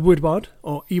Woodward,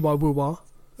 or Ewa Wuwa,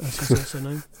 as his also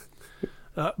known.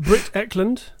 Britt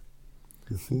Eklund,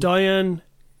 Diane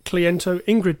Cliento,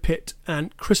 Ingrid Pitt,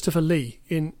 and Christopher Lee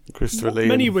in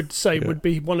many would say would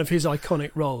be one of his iconic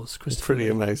roles. Pretty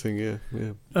amazing, yeah.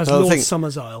 As Lord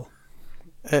Summersisle.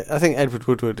 I think Edward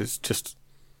Woodward is just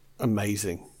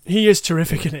amazing. He is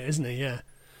terrific in it, isn't he? Yeah.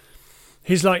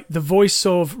 He's like the voice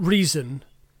of reason,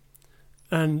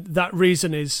 and that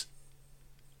reason is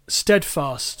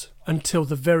steadfast until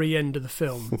the very end of the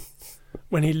film,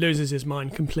 when he loses his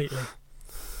mind completely.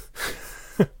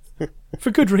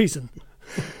 For good reason.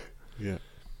 Yeah.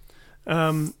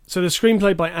 So the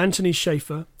screenplay by Anthony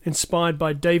Schaefer, inspired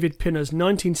by David Pinner's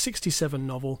 1967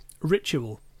 novel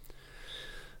Ritual.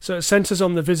 So it centres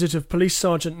on the visit of Police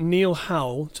Sergeant Neil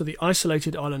Howell to the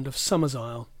isolated island of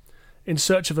Summersisle in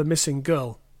search of a missing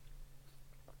girl.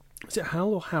 Is it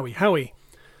Howell or Howie? Howie.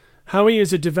 Howie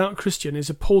is a devout Christian, is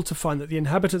appalled to find that the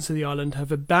inhabitants of the island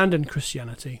have abandoned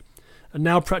Christianity and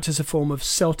now practice a form of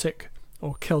Celtic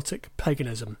or Celtic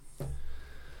paganism.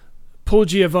 Paul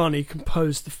Giovanni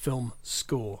composed the film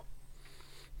score.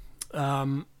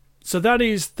 So that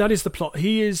is the plot.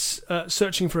 He is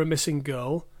searching for a missing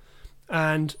girl,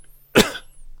 and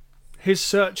his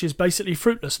search is basically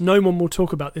fruitless. No one will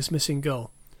talk about this missing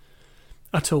girl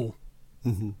at all.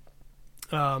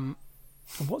 Mm-hmm.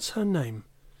 What's her name?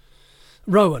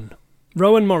 Rowan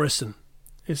Morrison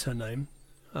is her name.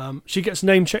 She gets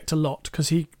name checked a lot because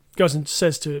he goes and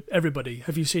says to everybody,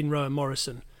 "Have you seen Rowan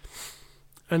Morrison?"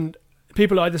 And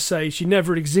people either say she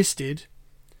never existed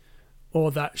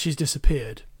or that she's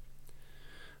disappeared.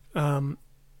 And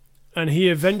he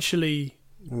eventually...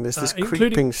 And there's this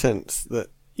creeping sense that...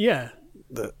 Yeah.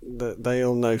 That they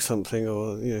all know something,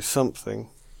 or something.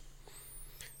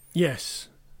 Yes.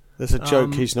 There's a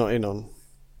joke he's not in on.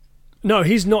 No,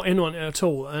 he's not in on it at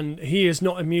all, and he is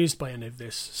not amused by any of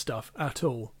this stuff at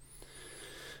all.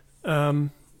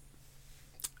 And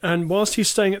whilst he's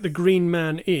staying at the Green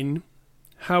Man Inn,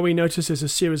 Howie notices a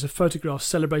series of photographs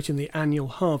celebrating the annual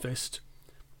harvest,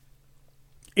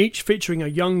 each featuring a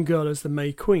young girl as the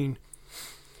May Queen.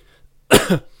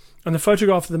 And the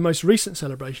photograph of the most recent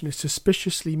celebration is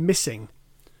suspiciously missing.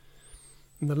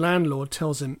 And the landlord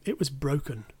tells him it was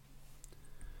broken.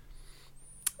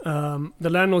 The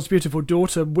landlord's beautiful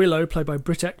daughter, Willow, played by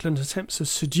Britt Eklund, attempts to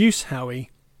seduce Howie,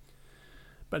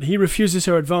 but he refuses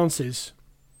her advances.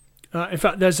 In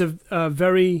fact, there's a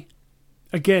very...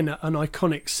 Again, an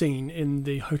iconic scene in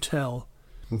the hotel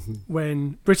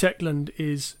when Britt Eklund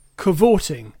is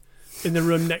cavorting in the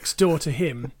room next door to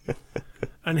him,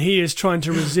 and he is trying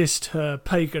to resist her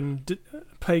pagan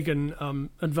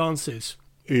advances.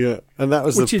 Yeah, and that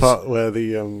was the part where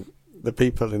the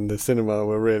people in the cinema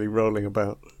were really rolling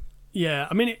about. Yeah,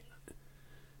 I mean,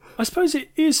 I suppose it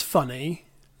is funny.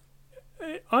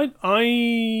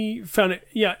 I found it.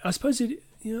 Yeah, I suppose it.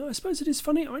 I suppose it is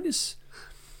funny.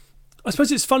 I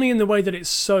suppose it's funny in the way that it's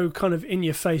so kind of in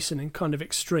your face and kind of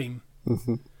extreme.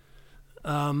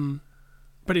 Mm-hmm.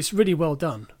 But it's really well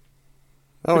done.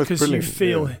 Oh, because it's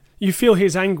brilliant. You feel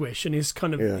his anguish, and he's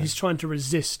kind of he's trying to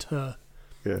resist her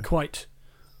quite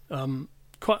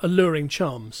alluring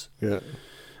charms. Yeah.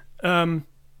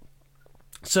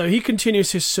 So he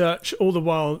continues his search, all the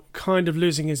while kind of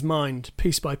losing his mind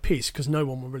piece by piece because no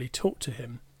one will really talk to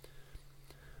him.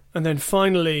 And then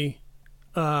finally,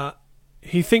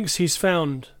 he thinks he's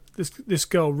found this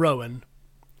girl, Rowan.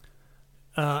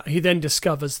 He then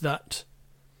discovers that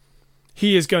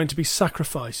he is going to be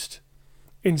sacrificed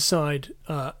inside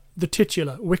the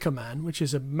titular Wicker Man, which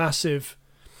is a massive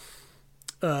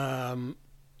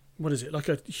what is it? Like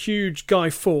a huge Guy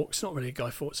Fawkes, not really a Guy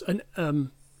Fawkes, it's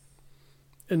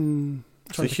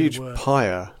a huge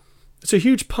pyre. It's a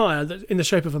huge pyre that in the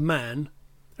shape of a man,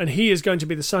 and he is going to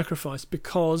be the sacrifice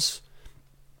because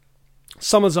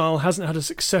Summer's Isle hasn't had a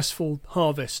successful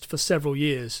harvest for several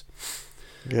years.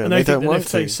 Yeah, and they think don't that want if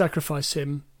to. they sacrifice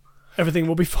him, everything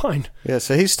will be fine. Yeah,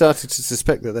 so he started to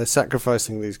suspect that they're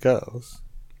sacrificing these girls.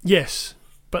 Yes,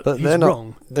 but he's they're not,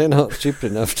 wrong. They're not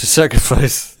stupid enough to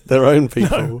sacrifice their own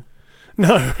people.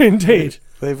 No, indeed.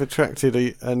 They've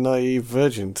attracted a naive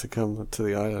virgin to come to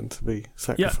the island to be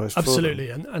sacrificed. Yeah, absolutely,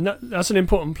 and that's an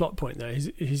important plot point there.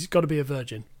 He's got to be a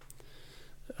virgin.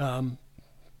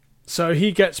 So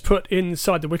he gets put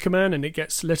inside the Wicker Man and it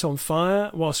gets lit on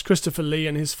fire, whilst Christopher Lee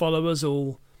and his followers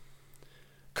all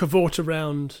cavort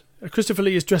around. Christopher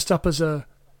Lee is dressed up as a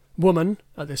woman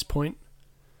at this point.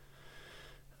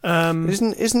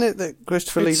 Isn't it that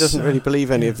Christopher Lee doesn't really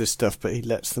believe any of this stuff, but he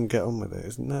lets them get on with it?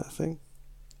 Isn't that a thing?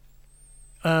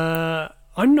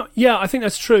 I'm not. Yeah, I think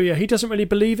that's true. Yeah, he doesn't really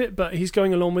believe it, but he's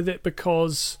going along with it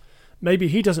because maybe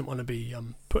he doesn't want to be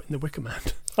put in the Wicker Man.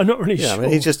 I'm not really sure. Yeah, I mean,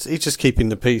 he's just keeping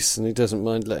the peace, and he doesn't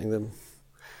mind letting them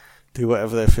do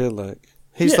whatever they feel like.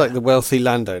 He's like the wealthy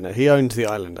landowner. He owned the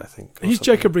island, I think. He's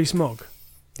something. Jacob Rees-Mogg.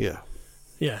 Yeah.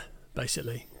 Yeah,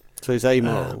 basically. So he's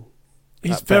amoral.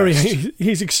 He's very.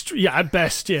 He's at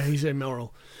best. Yeah, he's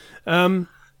immoral. I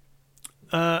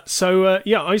saw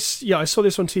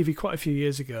this on TV quite a few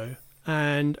years ago,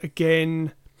 and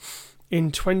again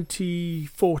in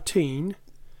 2014,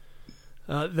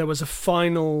 there was a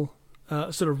final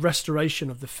sort of restoration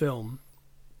of the film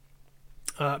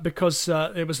because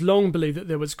it was long believed that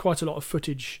there was quite a lot of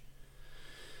footage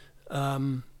out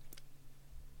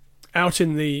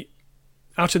in the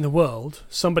world.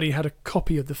 Somebody had a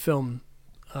copy of the film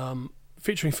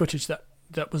featuring footage that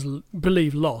was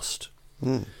believed lost.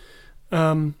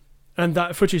 And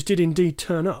that footage did indeed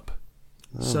turn up.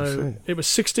 So it was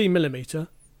 16mm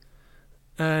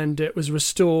and it was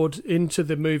restored into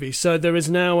the movie. So there is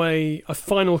now a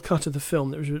final cut of the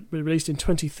film that was released in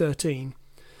 2013.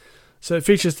 So it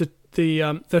features the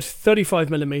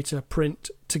 35mm print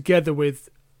together with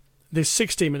this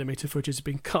 16mm footage has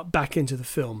been cut back into the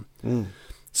film.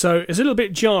 So it's a little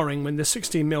bit jarring when the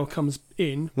 16mm comes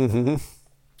in. Mm-hmm.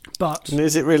 But and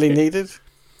is it really needed?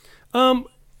 I'm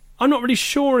not really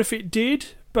sure if it did,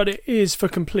 but it is for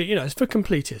complete. It's for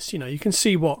completists. You can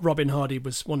see what Robin Hardy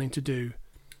was wanting to do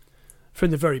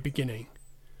from the very beginning.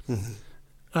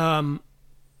 Mm-hmm.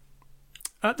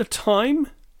 At the time,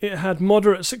 it had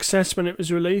moderate success when it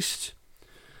was released,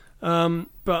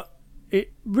 but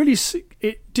it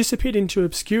disappeared into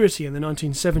obscurity in the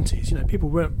 1970s. People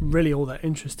weren't really all that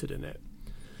interested in it.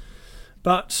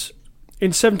 But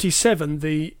in 1977,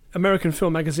 the American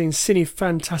film magazine Cine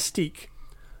Fantastique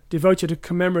devoted a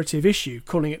commemorative issue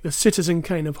calling it the Citizen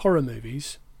Kane of horror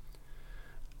movies.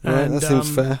 Right, that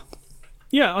seems fair.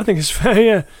 Yeah, I think it's fair,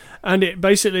 yeah. And it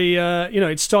basically,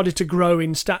 it started to grow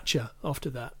in stature after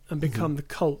that and become the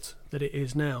cult that it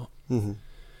is now. Mm-hmm.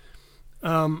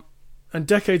 And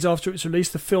decades after its release,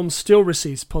 the film still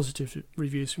receives positive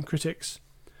reviews from critics,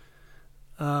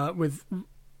 with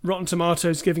Rotten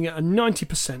Tomatoes giving it a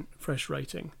 90% fresh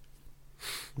rating,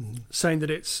 saying that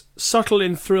it's subtle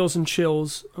in thrills and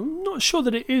chills. I'm not sure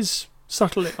that it is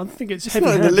subtle. I think it's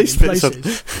heavy-handed in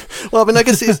places. Well, I mean, I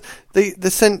guess it's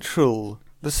the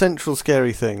central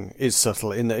scary thing is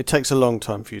subtle in that it takes a long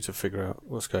time for you to figure out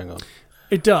what's going on.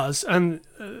 It does, and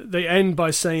they end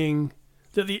by saying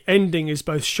that the ending is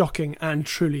both shocking and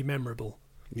truly memorable.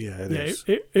 Yeah, it is.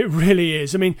 It really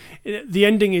is. I mean, the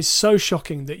ending is so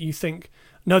shocking that you think,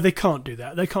 no, they can't do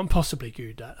that. They can't possibly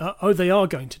do that. Oh, they are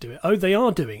going to do it. Oh, they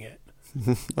are doing it.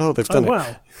 Oh, they've done it.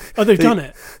 Wow. Oh, they've done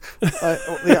it.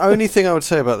 The only thing I would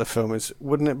say about the film is,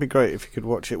 wouldn't it be great if you could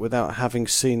watch it without having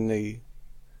seen the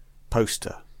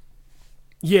poster?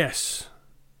 Yes.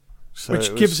 So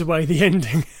which gives away the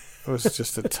ending. It was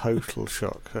just a total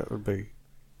shock. That would be...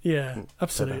 Yeah,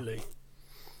 absolutely.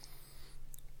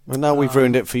 Well, now we've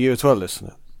ruined it for you as well,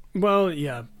 listener. Well,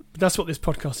 yeah. That's what this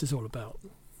podcast is all about.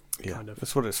 Yeah,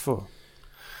 that's what it's for.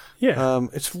 Yeah.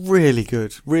 It's really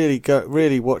good.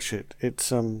 Really watch it.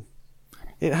 It's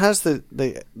it has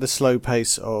the slow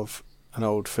pace of an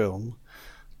old film,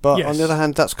 but on the other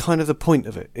hand, that's kind of the point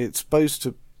of it. It's supposed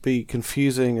to be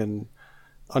confusing and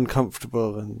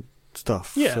uncomfortable and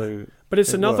stuff. Yeah, so but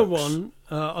it's another works. one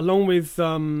along with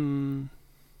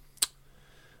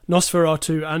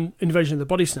Nosferatu and Invasion of the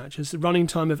Body Snatchers. The running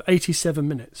time of 87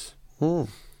 minutes,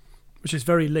 which is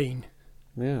very lean.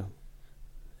 Yeah.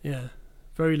 Yeah.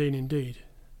 Very lean indeed.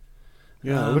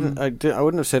 Yeah, I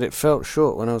wouldn't have said it felt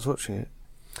short when I was watching it.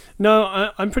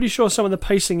 No, I'm pretty sure some of the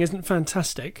pacing isn't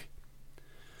fantastic.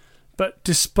 But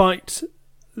despite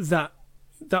that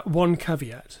one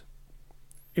caveat,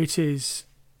 it is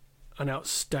an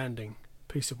outstanding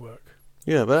piece of work.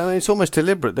 Yeah, but I mean, it's almost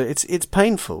deliberate. That it's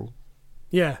painful.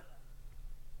 Yeah.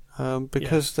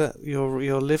 Because that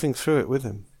you're living through it with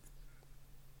him.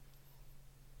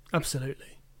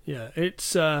 Absolutely. Yeah.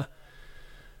 It's I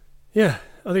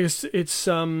think it's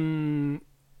along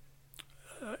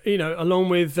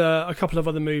with a couple of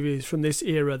other movies from this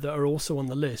era that are also on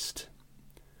the list.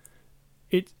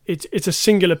 It's a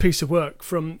singular piece of work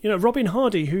from Robin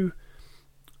Hardy, who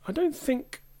I'm trying to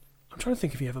think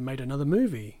if he ever made another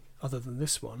movie other than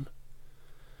this one.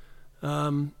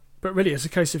 But really, it's a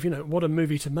case of what a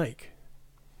movie to make.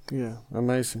 Yeah,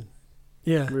 amazing.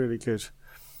 Yeah, really good.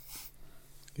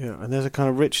 Yeah, and there's a kind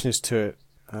of richness to it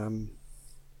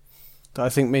that I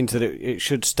think means that it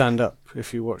should stand up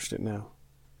if you watched it now.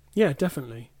 Yeah,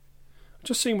 definitely.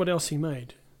 Just seeing what else he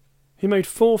made. He made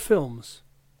 4 films.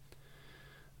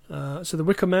 So The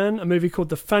Wicker Man, a movie called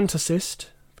The Fantasist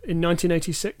in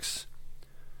 1986,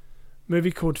 a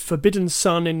movie called Forbidden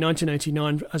Son in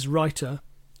 1989 as writer,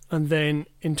 and then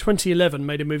in 2011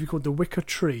 made a movie called The Wicker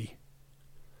Tree.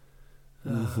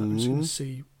 I'm just going to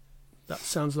see. That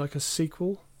sounds like a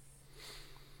sequel.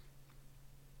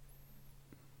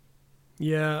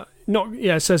 Yeah,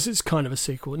 it says it's kind of a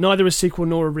sequel. Neither a sequel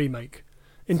nor a remake.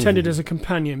 Intended as a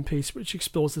companion piece which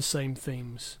explores the same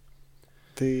themes.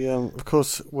 Of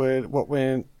course, what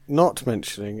we're not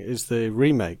mentioning is the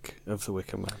remake of The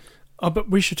Wicker Man. Oh,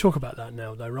 but we should talk about that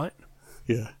now, though, right?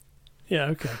 Yeah. Yeah,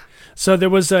 okay. So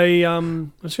there was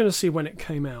I'm just going to see when it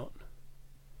came out.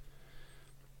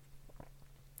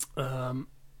 Not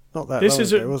that long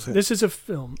ago, was it? This is a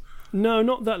film. No,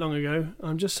 not that long ago.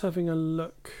 I'm just having a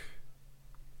look.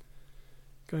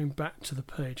 Going back to the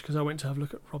page, because I went to have a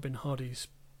look at Robin Hardy's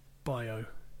bio.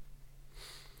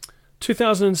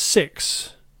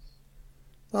 2006.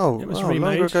 Oh, it was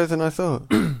longer ago than I thought.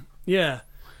 Yeah.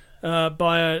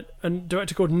 By a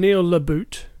director called Neil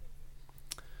LaBute.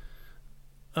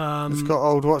 It's got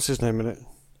old what's-his-name in it.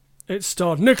 It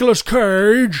starred Nicolas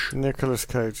Cage. Nicolas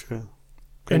Cage, yeah.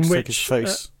 In which his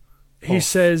face. He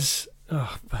says...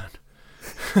 Oh, man.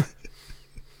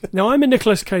 Now, I'm a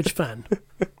Nicolas Cage fan.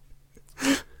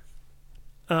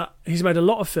 He's made a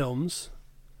lot of films.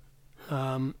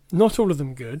 Not all of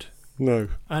them good. No.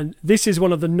 And this is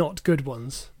one of the not good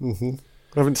ones. Mm-hmm.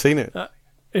 I haven't seen it.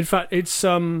 In fact, it's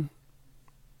one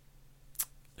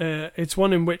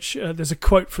in which there's a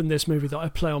quote from this movie that I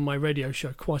play on my radio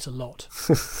show quite a lot,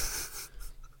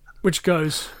 which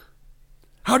goes,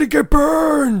 "How'd it get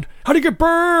burned? How'd it get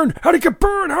burned? How'd it get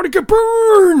burned? How'd it get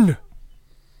burned?"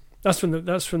 That's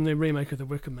from the remake of The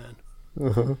Wicker Man.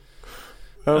 Uh-huh.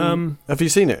 Have you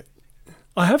seen it?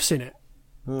 I have seen it.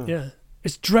 Oh. Yeah,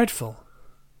 it's dreadful.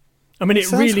 I mean,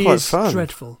 it really is fun.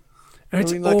 Dreadful.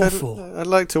 It's awful. I'd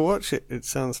like to watch it. It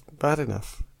sounds bad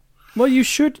enough. Well, you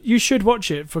should watch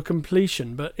it for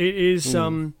completion, but it is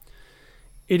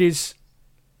it is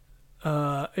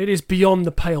beyond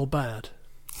the pale bad.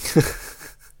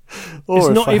 Or it's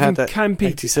if not I even had that campy.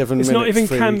 87 it's minutes not even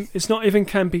free. It's not even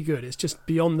campy good. It's just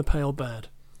beyond the pale bad.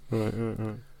 Right.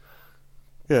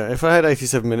 Yeah, if I had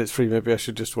 87 minutes free, maybe I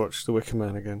should just watch The Wicker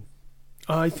Man again.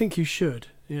 I think you should.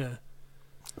 Yeah.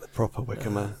 The proper Wicker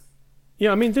Man.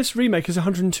 Yeah, I mean, this remake is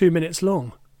 102 minutes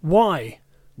long. Why?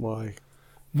 Why?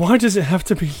 Why does it have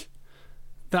to be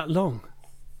that long?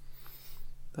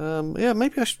 Yeah,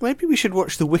 maybe we should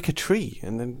watch The Wicker Tree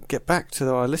and then get back to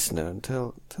our listener and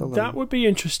tell them. That would be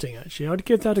interesting, actually. I'd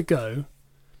give that a go.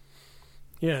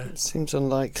 Yeah. It seems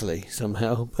unlikely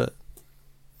somehow, but...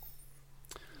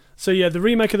 So, yeah, the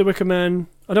remake of The Wicker Man,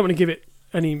 I don't want to give it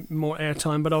any more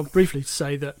airtime, but I'll briefly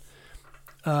say that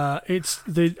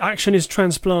the action is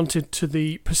transplanted to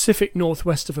the Pacific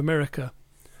Northwest of America,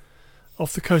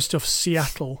 off the coast of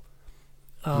Seattle.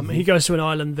 He goes to an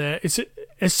island there. It's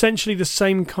essentially the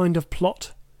same kind of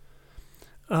plot,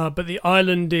 but the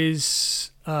island is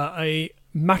a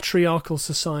matriarchal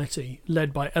society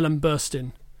led by Ellen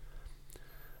Burstyn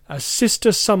as Sister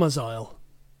Summersisle.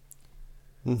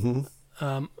 Mm-hmm.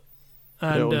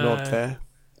 And nod there.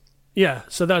 Yeah,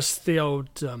 so that's the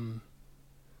old...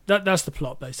 That's the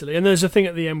plot, basically. And there's a thing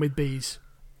at the end with bees.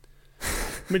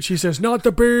 Which he says, "Not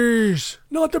the bees!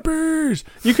 Not the bees!"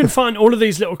 You can find all of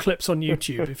these little clips on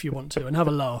YouTube if you want to and have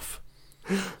a laugh.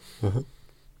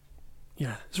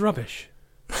 Yeah, it's rubbish.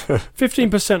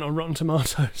 15% on Rotten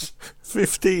Tomatoes.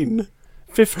 15?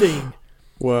 15.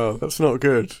 Wow, that's not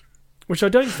good. Which I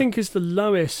don't think is the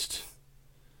lowest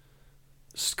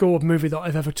scored movie that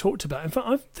I've ever talked about. In fact,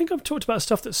 I think I've talked about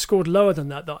stuff that's scored lower than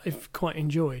that I've quite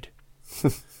enjoyed.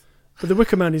 But The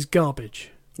Wicker Man is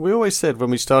garbage. We always said when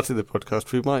we started the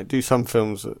podcast we might do some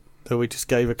films that we just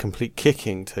gave a complete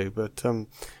kicking to, but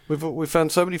we've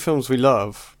found so many films we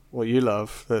love, or you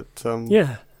love, that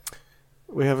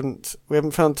we haven't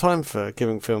found time for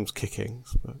giving films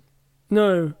kickings. But.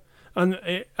 No, and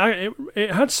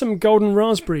it had some Golden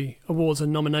Raspberry Awards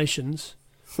and nominations.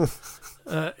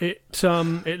 It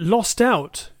lost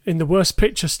out in the Worst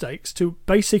Picture stakes to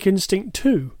Basic Instinct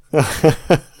 2.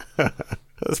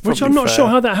 Which I'm not sure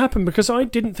how that happened, because I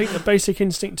didn't think that Basic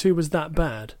Instinct 2 was that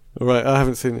bad. Right, I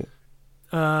haven't seen it.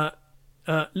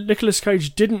 Nicolas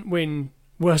Cage didn't win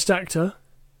Worst Actor.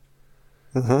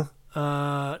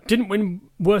 Didn't win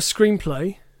Worst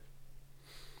Screenplay.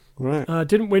 Right.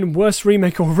 Didn't win Worst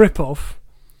Remake or Rip-Off.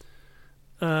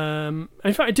 In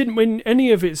fact, it didn't win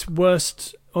any of its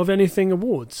Worst of Anything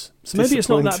awards. So maybe it's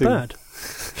not that bad.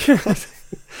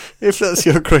 If that's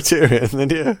your criterion, then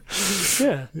yeah.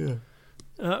 Yeah.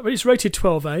 But it's rated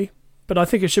 12A, but I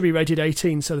think it should be rated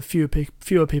 18 so that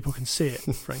fewer people can see it,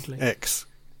 frankly. X.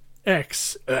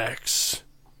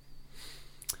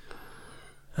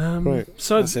 Right,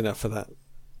 so that's enough for that.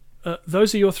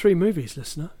 Those are your 3 movies,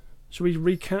 listener. Shall we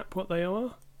recap what they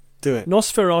are? Do it.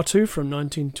 Nosferatu from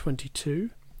 1922,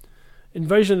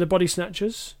 Invasion of the Body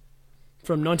Snatchers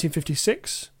from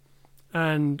 1956,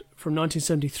 and from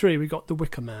 1973 we got The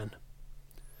Wicker Man.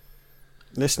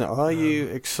 Listener, are you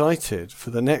excited for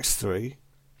the next 3?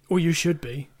 Well, you should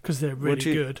be, because they're really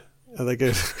good. Are they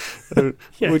good?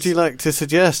 Yes. Would you like to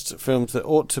suggest films that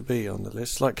ought to be on the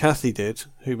list, like Kathy did,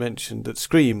 who mentioned that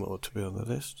Scream ought to be on the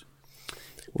list?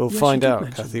 We'll find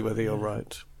out, Kathy, whether you're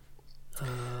right.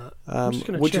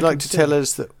 Would you like to tell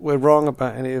us that we're wrong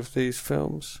about any of these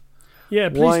films? Yeah,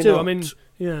 please do. I mean,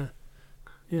 yeah.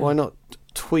 Why not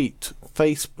tweet,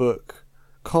 Facebook,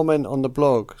 comment on the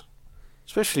blog?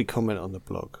 Especially comment on the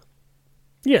blog.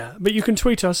 Yeah, but you can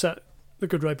tweet us at The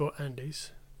Good Robot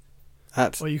Andy's.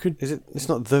 Or you could. Is it? It's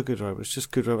not The Good Robot. It's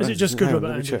just Good Robot. Is it just Good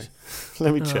Robot Andy's?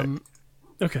 Let me check.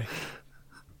 Okay.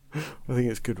 I think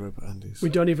it's Good Robot Andy's. We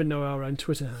don't even know our own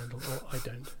Twitter handle, or I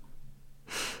don't.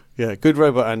 Yeah, Good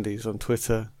Robot Andy's on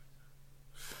Twitter.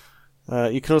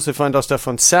 You can also find our stuff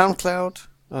on SoundCloud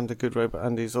under Good Robot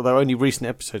Andy's, although only recent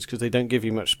episodes because they don't give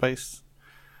you much space.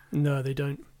 No, they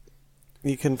don't.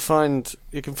 You can find us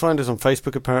on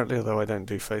Facebook apparently, although I don't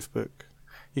do Facebook.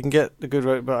 You can get the Good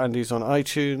Robot Andy's on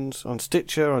iTunes, on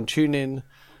Stitcher, on TuneIn.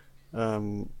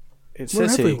 It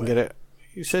says here you can get it.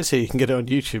 It says here you can get it on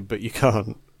YouTube, but you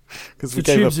can't because we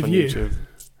gave up on YouTube.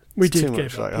 We did too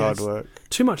much hard work.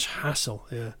 Too much hassle.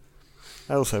 Yeah.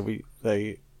 Also,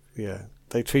 they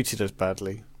treated us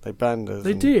badly. They banned us.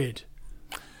 They did.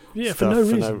 Yeah, for no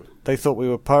reason. They thought we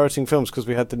were pirating films because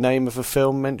we had the name of a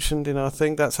film mentioned in our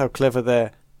thing. That's how clever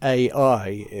their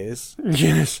AI is.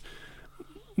 Yes.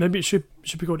 Maybe it should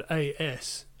be called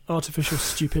AS, Artificial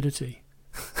Stupidity.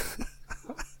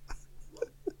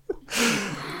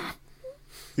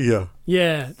 Yeah.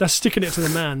 Yeah, that's sticking it to the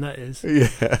man, that is.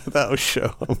 Yeah, that'll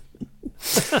show them.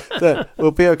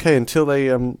 We'll be okay until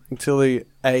the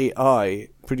AI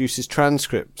produces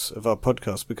transcripts of our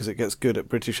podcast because it gets good at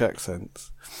British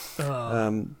accents.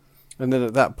 And then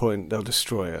at that point they'll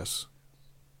destroy us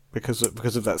because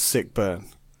of that sick burn.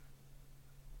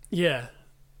 Yeah.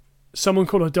 Someone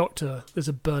call a doctor. There's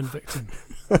a burn victim.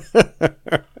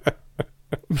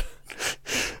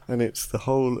 And it's the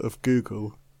whole of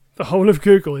Google. The whole of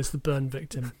Google is the burn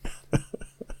victim.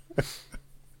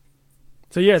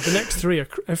 So yeah, the next 3 are...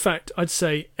 In fact, I'd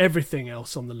say everything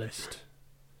else on the list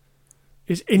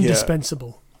is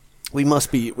indispensable. Yeah. We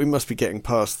must be getting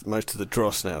past most of the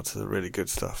dross now to the really good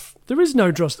stuff. There is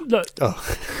no dross. Look.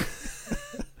 Oh.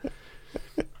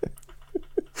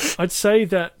 I'd say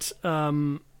that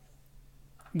the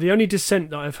only dissent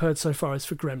that I've heard so far is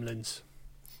for Gremlins.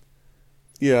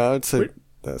 Yeah, I'd say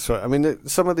that's right. I mean,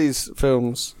 some of these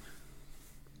films,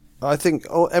 I think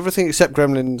everything except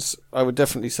Gremlins, I would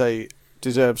definitely say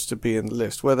deserves to be in the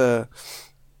list. Whether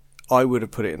I would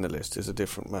have put it in the list is a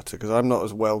different matter because I'm not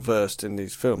as well versed in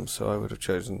these films, so I would have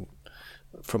chosen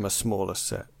from a smaller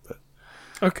set. But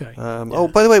okay. Oh,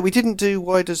 by the way, we didn't do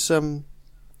why does The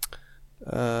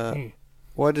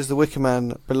Wicker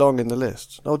Man belong in the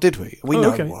list? Oh, did we? We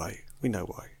know why. We know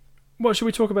why. Well, should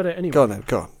we talk about it anyway? Go on then.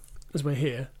 Go on. As we're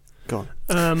here. Go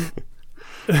on.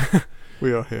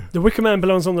 We are here. The Wicker Man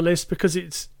belongs on the list because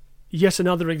it's yet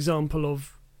another example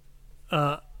of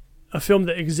a film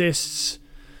that exists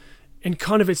in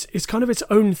kind of its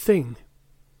own thing.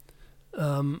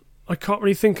 I can't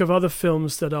really think of other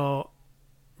films that are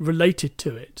related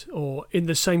to it or in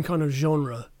the same kind of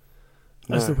genre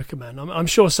as The Wicker Man. I'm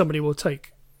sure somebody will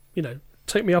take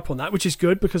me up on that, which is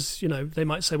good because they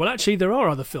might say, well, actually there are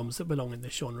other films that belong in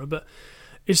this genre, but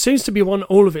it seems to be one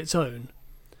all of its own.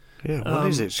 Yeah, what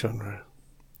is its genre?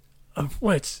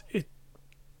 Well, it's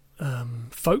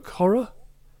folk horror.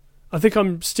 I think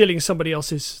I'm stealing somebody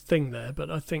else's thing there,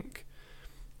 but I think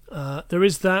there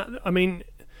is that. I mean,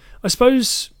 I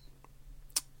suppose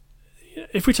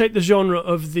if we take the genre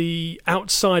of the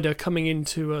outsider coming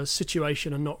into a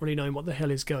situation and not really knowing what the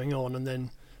hell is going on, and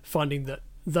then finding that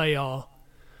they are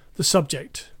the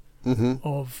subject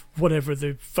of whatever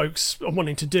the folks are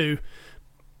wanting to do,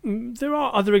 there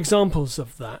are other examples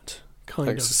of that kind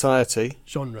like of Society.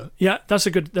 Genre. Yeah, that's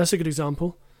a good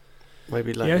example.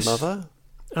 Maybe like Yes. Mother.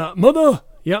 Mother.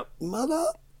 Yeah. Mother.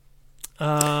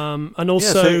 And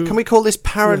also, Yeah, so can we call this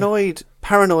paranoia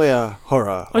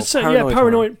horror? I'd say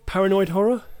paranoid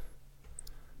horror.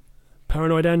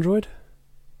 Paranoid android.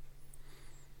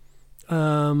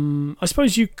 I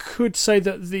suppose you could say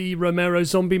that the Romero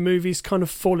zombie movies kind of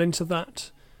fall into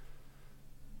that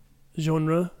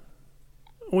genre.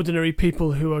 Ordinary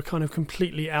people who are kind of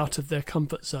completely out of their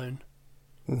comfort zone.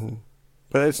 Mm-hmm.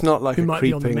 But it's not like Who a might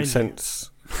be on the creeping menu.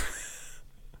 sense.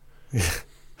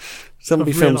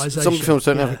 Zombie films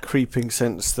don't have a creeping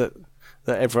sense that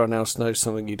everyone else knows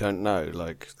something you don't know,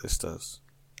 like this does,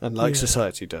 and like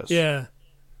Society does. Yeah.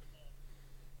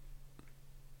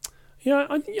 Yeah,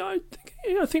 I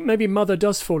think maybe Mother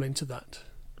does fall into that.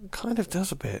 It kind of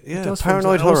does a bit. Yeah, Does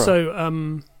paranoid fall into that.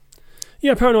 horror.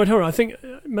 Also, paranoid horror. I think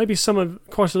maybe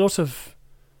quite a lot of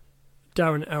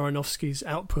Darren Aronofsky's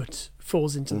output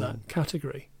falls into that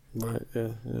category. Right.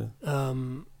 Yeah.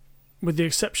 With the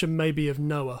exception maybe of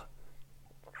Noah.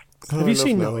 Oh, Have you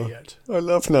seen Noah yet? I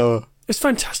love Noah. It's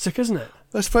fantastic, isn't it?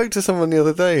 I spoke to someone the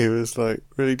other day who was like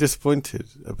really disappointed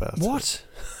about it. What?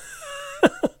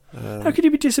 How could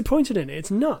you be disappointed in it?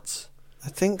 It's nuts. I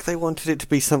think they wanted it to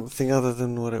be something other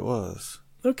than what it was.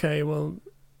 Okay, well,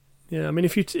 yeah. I mean,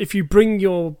 if you bring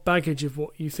your baggage of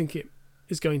what you think it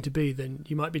is going to be, then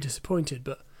you might be disappointed.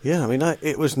 But yeah, I mean,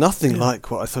 it was nothing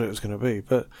like what I thought it was going to be,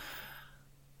 but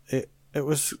it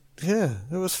was. Yeah,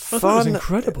 it was fun. I thought it was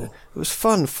incredible. It was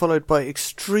fun, followed by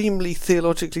extremely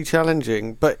theologically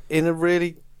challenging, but in a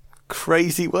really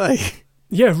crazy way.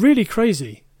 Yeah, really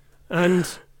crazy,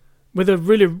 and with a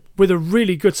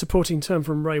really good supporting turn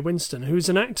from Ray Winston, who's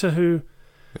an actor who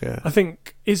I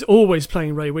think is always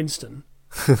playing Ray Winston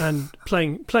and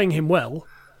playing him well.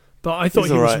 But I thought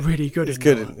he was really good. He's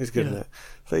good in it.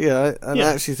 But yeah, I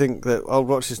actually think that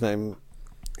what's his name,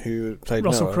 who played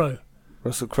Russell Noah? Crowe.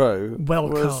 Russell Crowe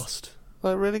was cast.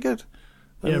 Really good.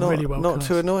 And really well not cast.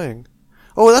 too annoying.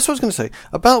 Oh, that's what I was going to say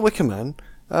about Wicker Man.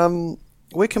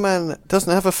 Wicker Man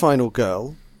doesn't have a final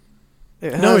girl.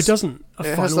 It doesn't.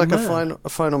 It has like a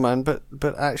final man, but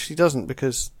actually doesn't,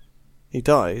 because he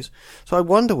dies. So I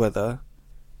wonder whether,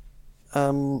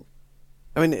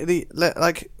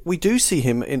 we do see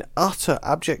him in utter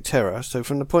abject terror. So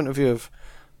from the point of view of,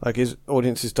 like, his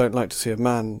audiences don't like to see a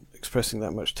man expressing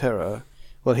that much terror.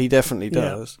 Well, he definitely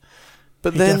does. Yeah.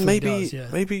 But then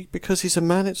maybe because he's a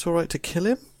man, it's all right to kill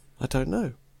him. I don't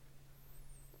know.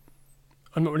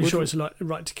 I'm not really sure it's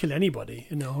right to kill anybody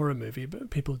in a horror movie, but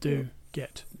people do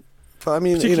get. But I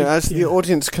mean, as the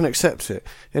audience can accept it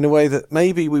in a way that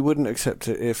maybe we wouldn't accept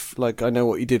it if, like, I Know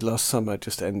What You Did Last Summer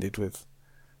just ended with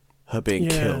her being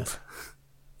killed.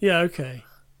 Yeah. Okay.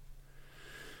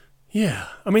 Yeah.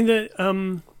 I mean,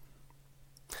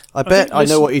 I bet I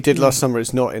Know What You Did Last Summer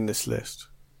is not in this list,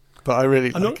 but I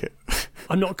really like it.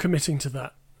 I'm not committing to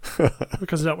that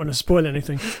because I don't want to spoil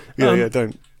anything.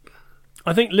 Don't.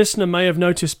 I think listener may have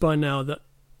noticed by now that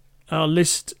the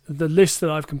list that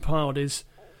I've compiled is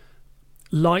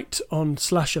light on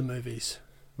slasher movies.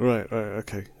 Right.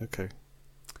 Okay.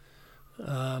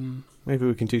 Maybe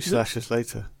we can do slashers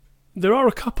later. There are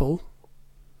a couple,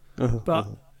 but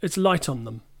it's light on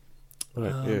them.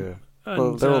 Right.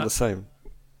 Well, they're all the same.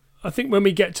 I think when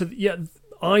we get to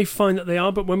I find that they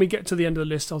are, but when we get to the end of the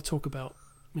list, I'll talk about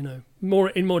in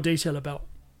more detail about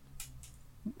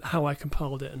how I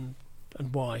compiled it and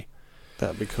why.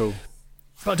 That'd be cool.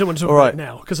 But I don't want to talk about it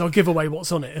now because I'll give away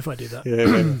what's on it if I do that.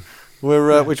 Yeah.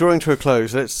 We're drawing to a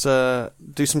close. Let's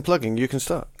do some plugging. You can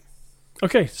start.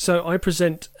 Okay, so I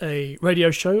present a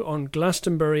radio show on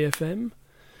Glastonbury FM,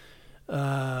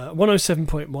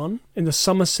 107.1 in the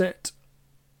Somerset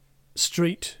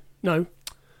Street. No.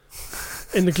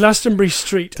 In the Glastonbury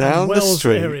Street and Wells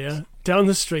area, down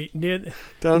the street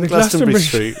down Glastonbury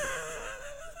Street,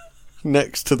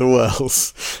 next to the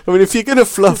Wells. I mean, if you're going to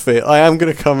fluff it, I am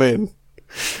going to come in.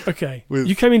 Okay,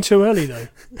 you came in too early though.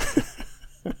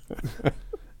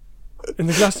 In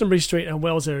the Glastonbury Street and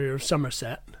Wells area of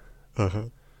Somerset. I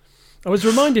was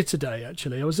reminded today.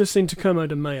 Actually, I was listening to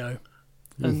Kermode and Mayo,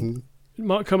 and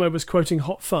Mark Kermode was quoting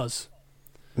Hot Fuzz.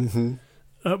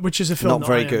 which is a film Not that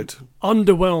very I am good.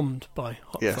 underwhelmed by.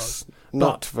 Hot Yes, Fuzz,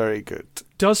 not very good.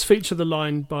 Does feature the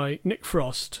line by Nick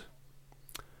Frost,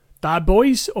 Bad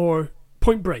Boys or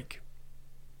Point Break?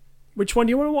 Which one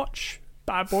do you want to watch?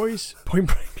 Bad Boys, Point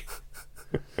Break.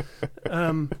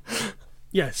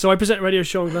 So I present a radio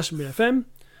show on Glastonbury FM.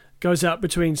 Goes out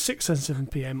between 6 and 7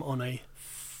 p.m. on a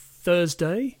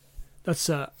Thursday. That's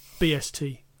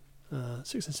BST,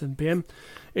 6 and 7 p.m.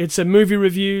 It's a movie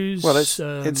reviews. Well, it's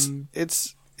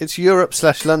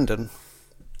Europe/London.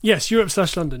 Yes,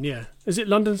 Europe/London. Yeah, is it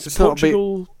London, It's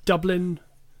Portugal, Dublin?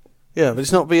 Yeah, but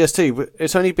it's not BST.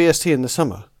 It's only BST in the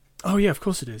summer. Oh yeah, of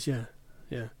course it is. Yeah.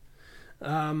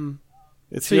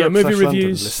 It's So Europe/London, movie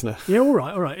reviews. listener. Yeah, all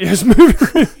right. Yes, movie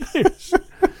reviews.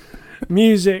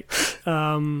 Music.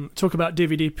 Talk about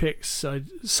DVD picks. I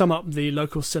sum up the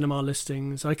local cinema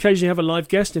listings. I occasionally have a live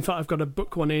guest. In fact, I've got to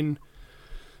book one in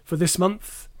for this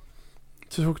month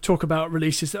to talk about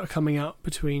releases that are coming out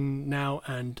between now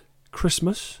and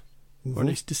Christmas, or at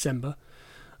least December.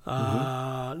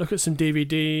 Look at some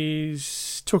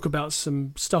DVDs. Talk about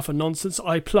some stuff and nonsense.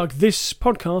 I plug this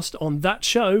podcast on that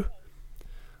show.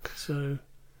 So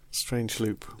Strange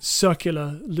loop.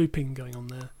 circular looping going on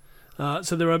there.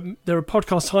 So there are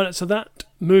podcast highlights of that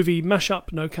movie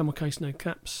mashup. No camel case, no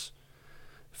caps.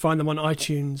 Find them on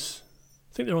iTunes.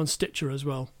 I think they're on Stitcher as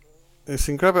well. You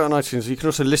can grab it on iTunes. You can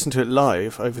also listen to it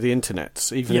live over the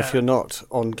internet, even if you're not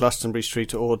on Glastonbury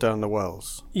Street or down the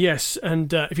Wells. Yes,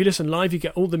 and if you listen live, you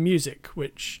get all the music,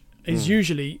 which is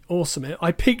usually awesome.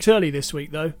 I peaked early this week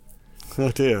though.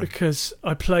 Oh dear! Because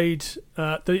I played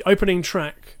the opening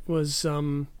track was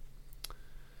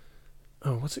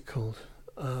what's it called?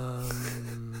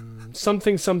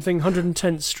 Something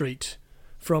 110th Street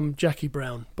from Jackie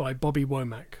Brown by Bobby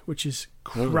Womack, which is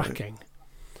cracking.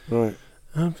 Right.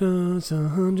 Up goes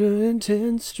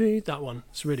 110th Street. That one.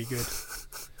 It's really good.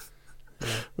 Yeah.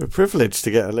 We're privileged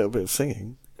to get a little bit of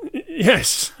singing.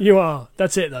 Yes, you are.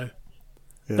 That's it though.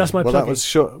 Yeah. That's my That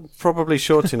was probably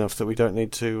short enough that we don't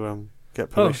need to get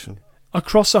permission.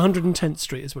 Across 110th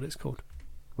Street is what it's called.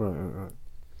 Right.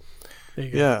 There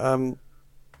you go. Yeah.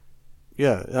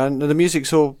 Yeah, and the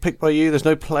music's all picked by you. There's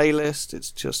no playlist.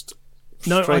 It's just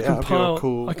straight out of your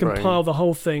cool I compile the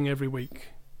whole thing every week.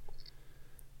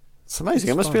 It's amazing.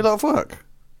 It's It must fun. be a lot of work.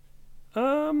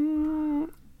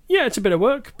 Yeah, it's a bit of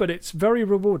work, but it's very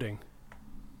rewarding.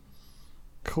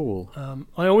 Cool.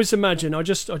 I always imagine. I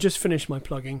just finished my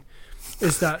plugging.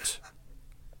 Is that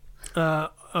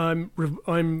I'm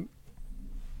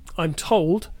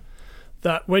told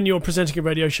that when you're presenting a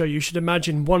radio show, you should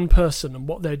imagine one person and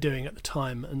what they're doing at the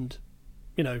time, and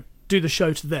do the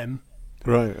show to them.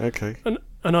 Right. Okay.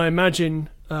 And I imagine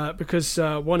because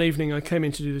one evening I came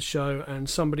in to do the show, and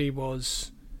somebody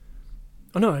was.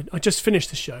 Oh no! I just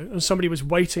finished the show, and somebody was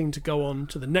waiting to go on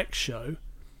to the next show.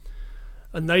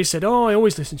 And they said, "Oh, I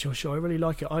always listen to your show. I really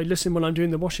like it. I listen when I'm doing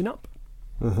the washing up."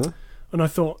 And I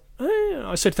thought,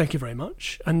 I said, "Thank you very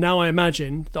much." And now I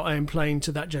imagine that I am playing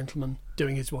to that gentleman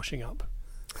doing his washing up.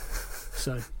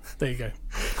 So there you go.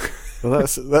 Well,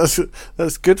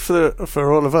 that's good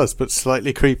for all of us, but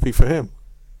slightly creepy for him.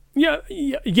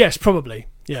 Yes, probably.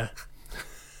 Yeah.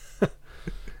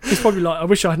 He's probably like, I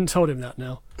wish I hadn't told him that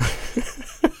now.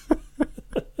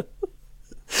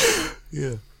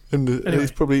 Yeah. And Anyway.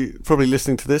 he's probably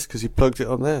listening to this because you plugged it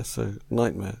on there, so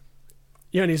nightmare.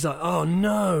 Yeah, and he's like, "Oh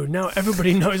no, now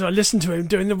everybody knows I listen to him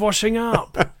doing the washing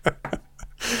up."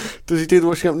 Does he do the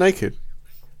washing up naked?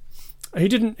 He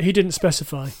didn't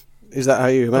specify. Is that how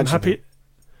you imagine I'm happy. it?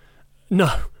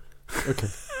 No. Okay.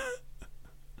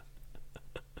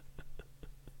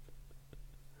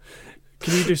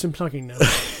 Can you do some plugging now?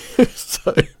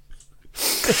 So,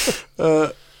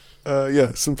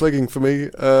 some plugging for me.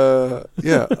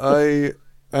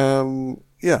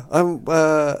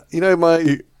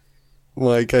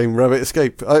 My game Rabbit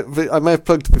Escape. I may have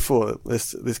plugged before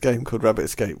this game called Rabbit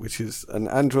Escape, which is an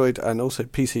Android and also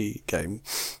PC game.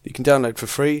 You can download for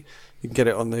free. You can get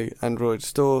it on the Android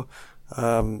store,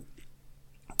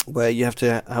 where you have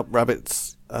to help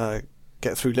rabbits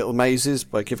get through little mazes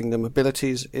by giving them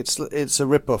abilities. It's a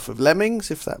rip-off of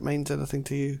Lemmings, if that means anything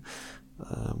to you.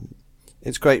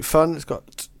 It's great fun. It's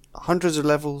got hundreds of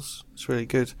levels. It's really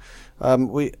good.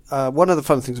 One of the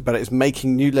fun things about it is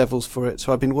making new levels for it.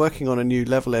 So I've been working on a new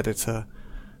level editor.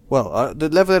 Well, the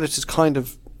level editor is kind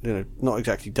of not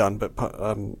exactly done, but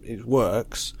it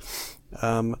works.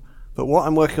 But what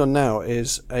I'm working on now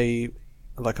is a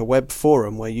web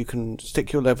forum where you can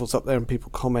stick your levels up there and people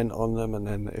comment on them, and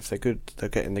then if they're good, they'll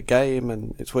get in the game,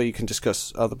 and it's where you can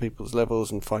discuss other people's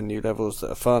levels and find new levels that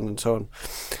are fun and so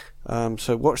on.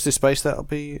 So watch this space. That'll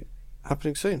be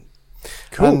happening soon.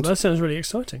 Cool. And that sounds really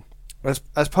exciting.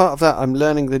 as part of that, I'm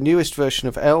learning the newest version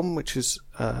of Elm, which is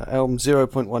Elm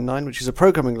 0.19, which is a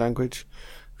programming language,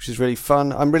 which is really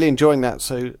fun. I'm really enjoying that,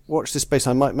 so watch this space.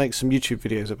 I might make some YouTube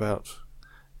videos about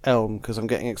Elm, because I'm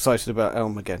getting excited about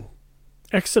Elm again.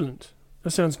 Excellent.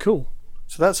 That sounds cool.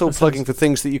 So that's all plugging for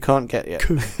things that you can't get yet.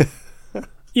 Cool.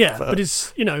 Yeah, but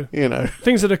it's,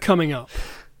 things that are coming up.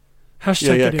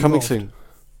 Hashtag get coming involved. soon.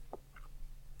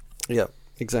 Yeah,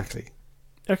 exactly.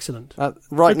 Excellent.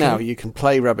 Now, you can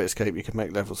play Rabbit Escape, you can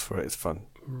make levels for it, it's fun.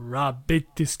 Rabbit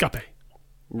Escape.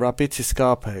 Rabbit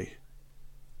Escape.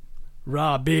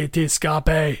 Rabbit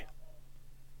Escape.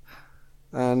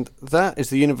 And that is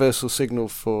the universal signal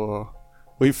for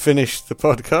we've finished the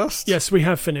podcast. Yes, we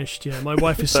have finished, yeah. My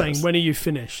wife is saying, when are you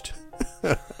finished?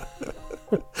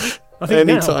 I think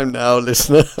Anytime now,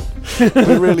 listener.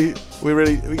 we're really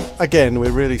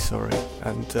sorry.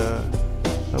 And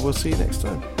we'll see you next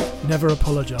time. Never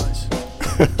apologise.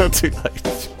 Too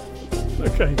late.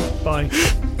 Okay, bye.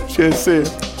 Cheers, see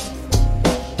you.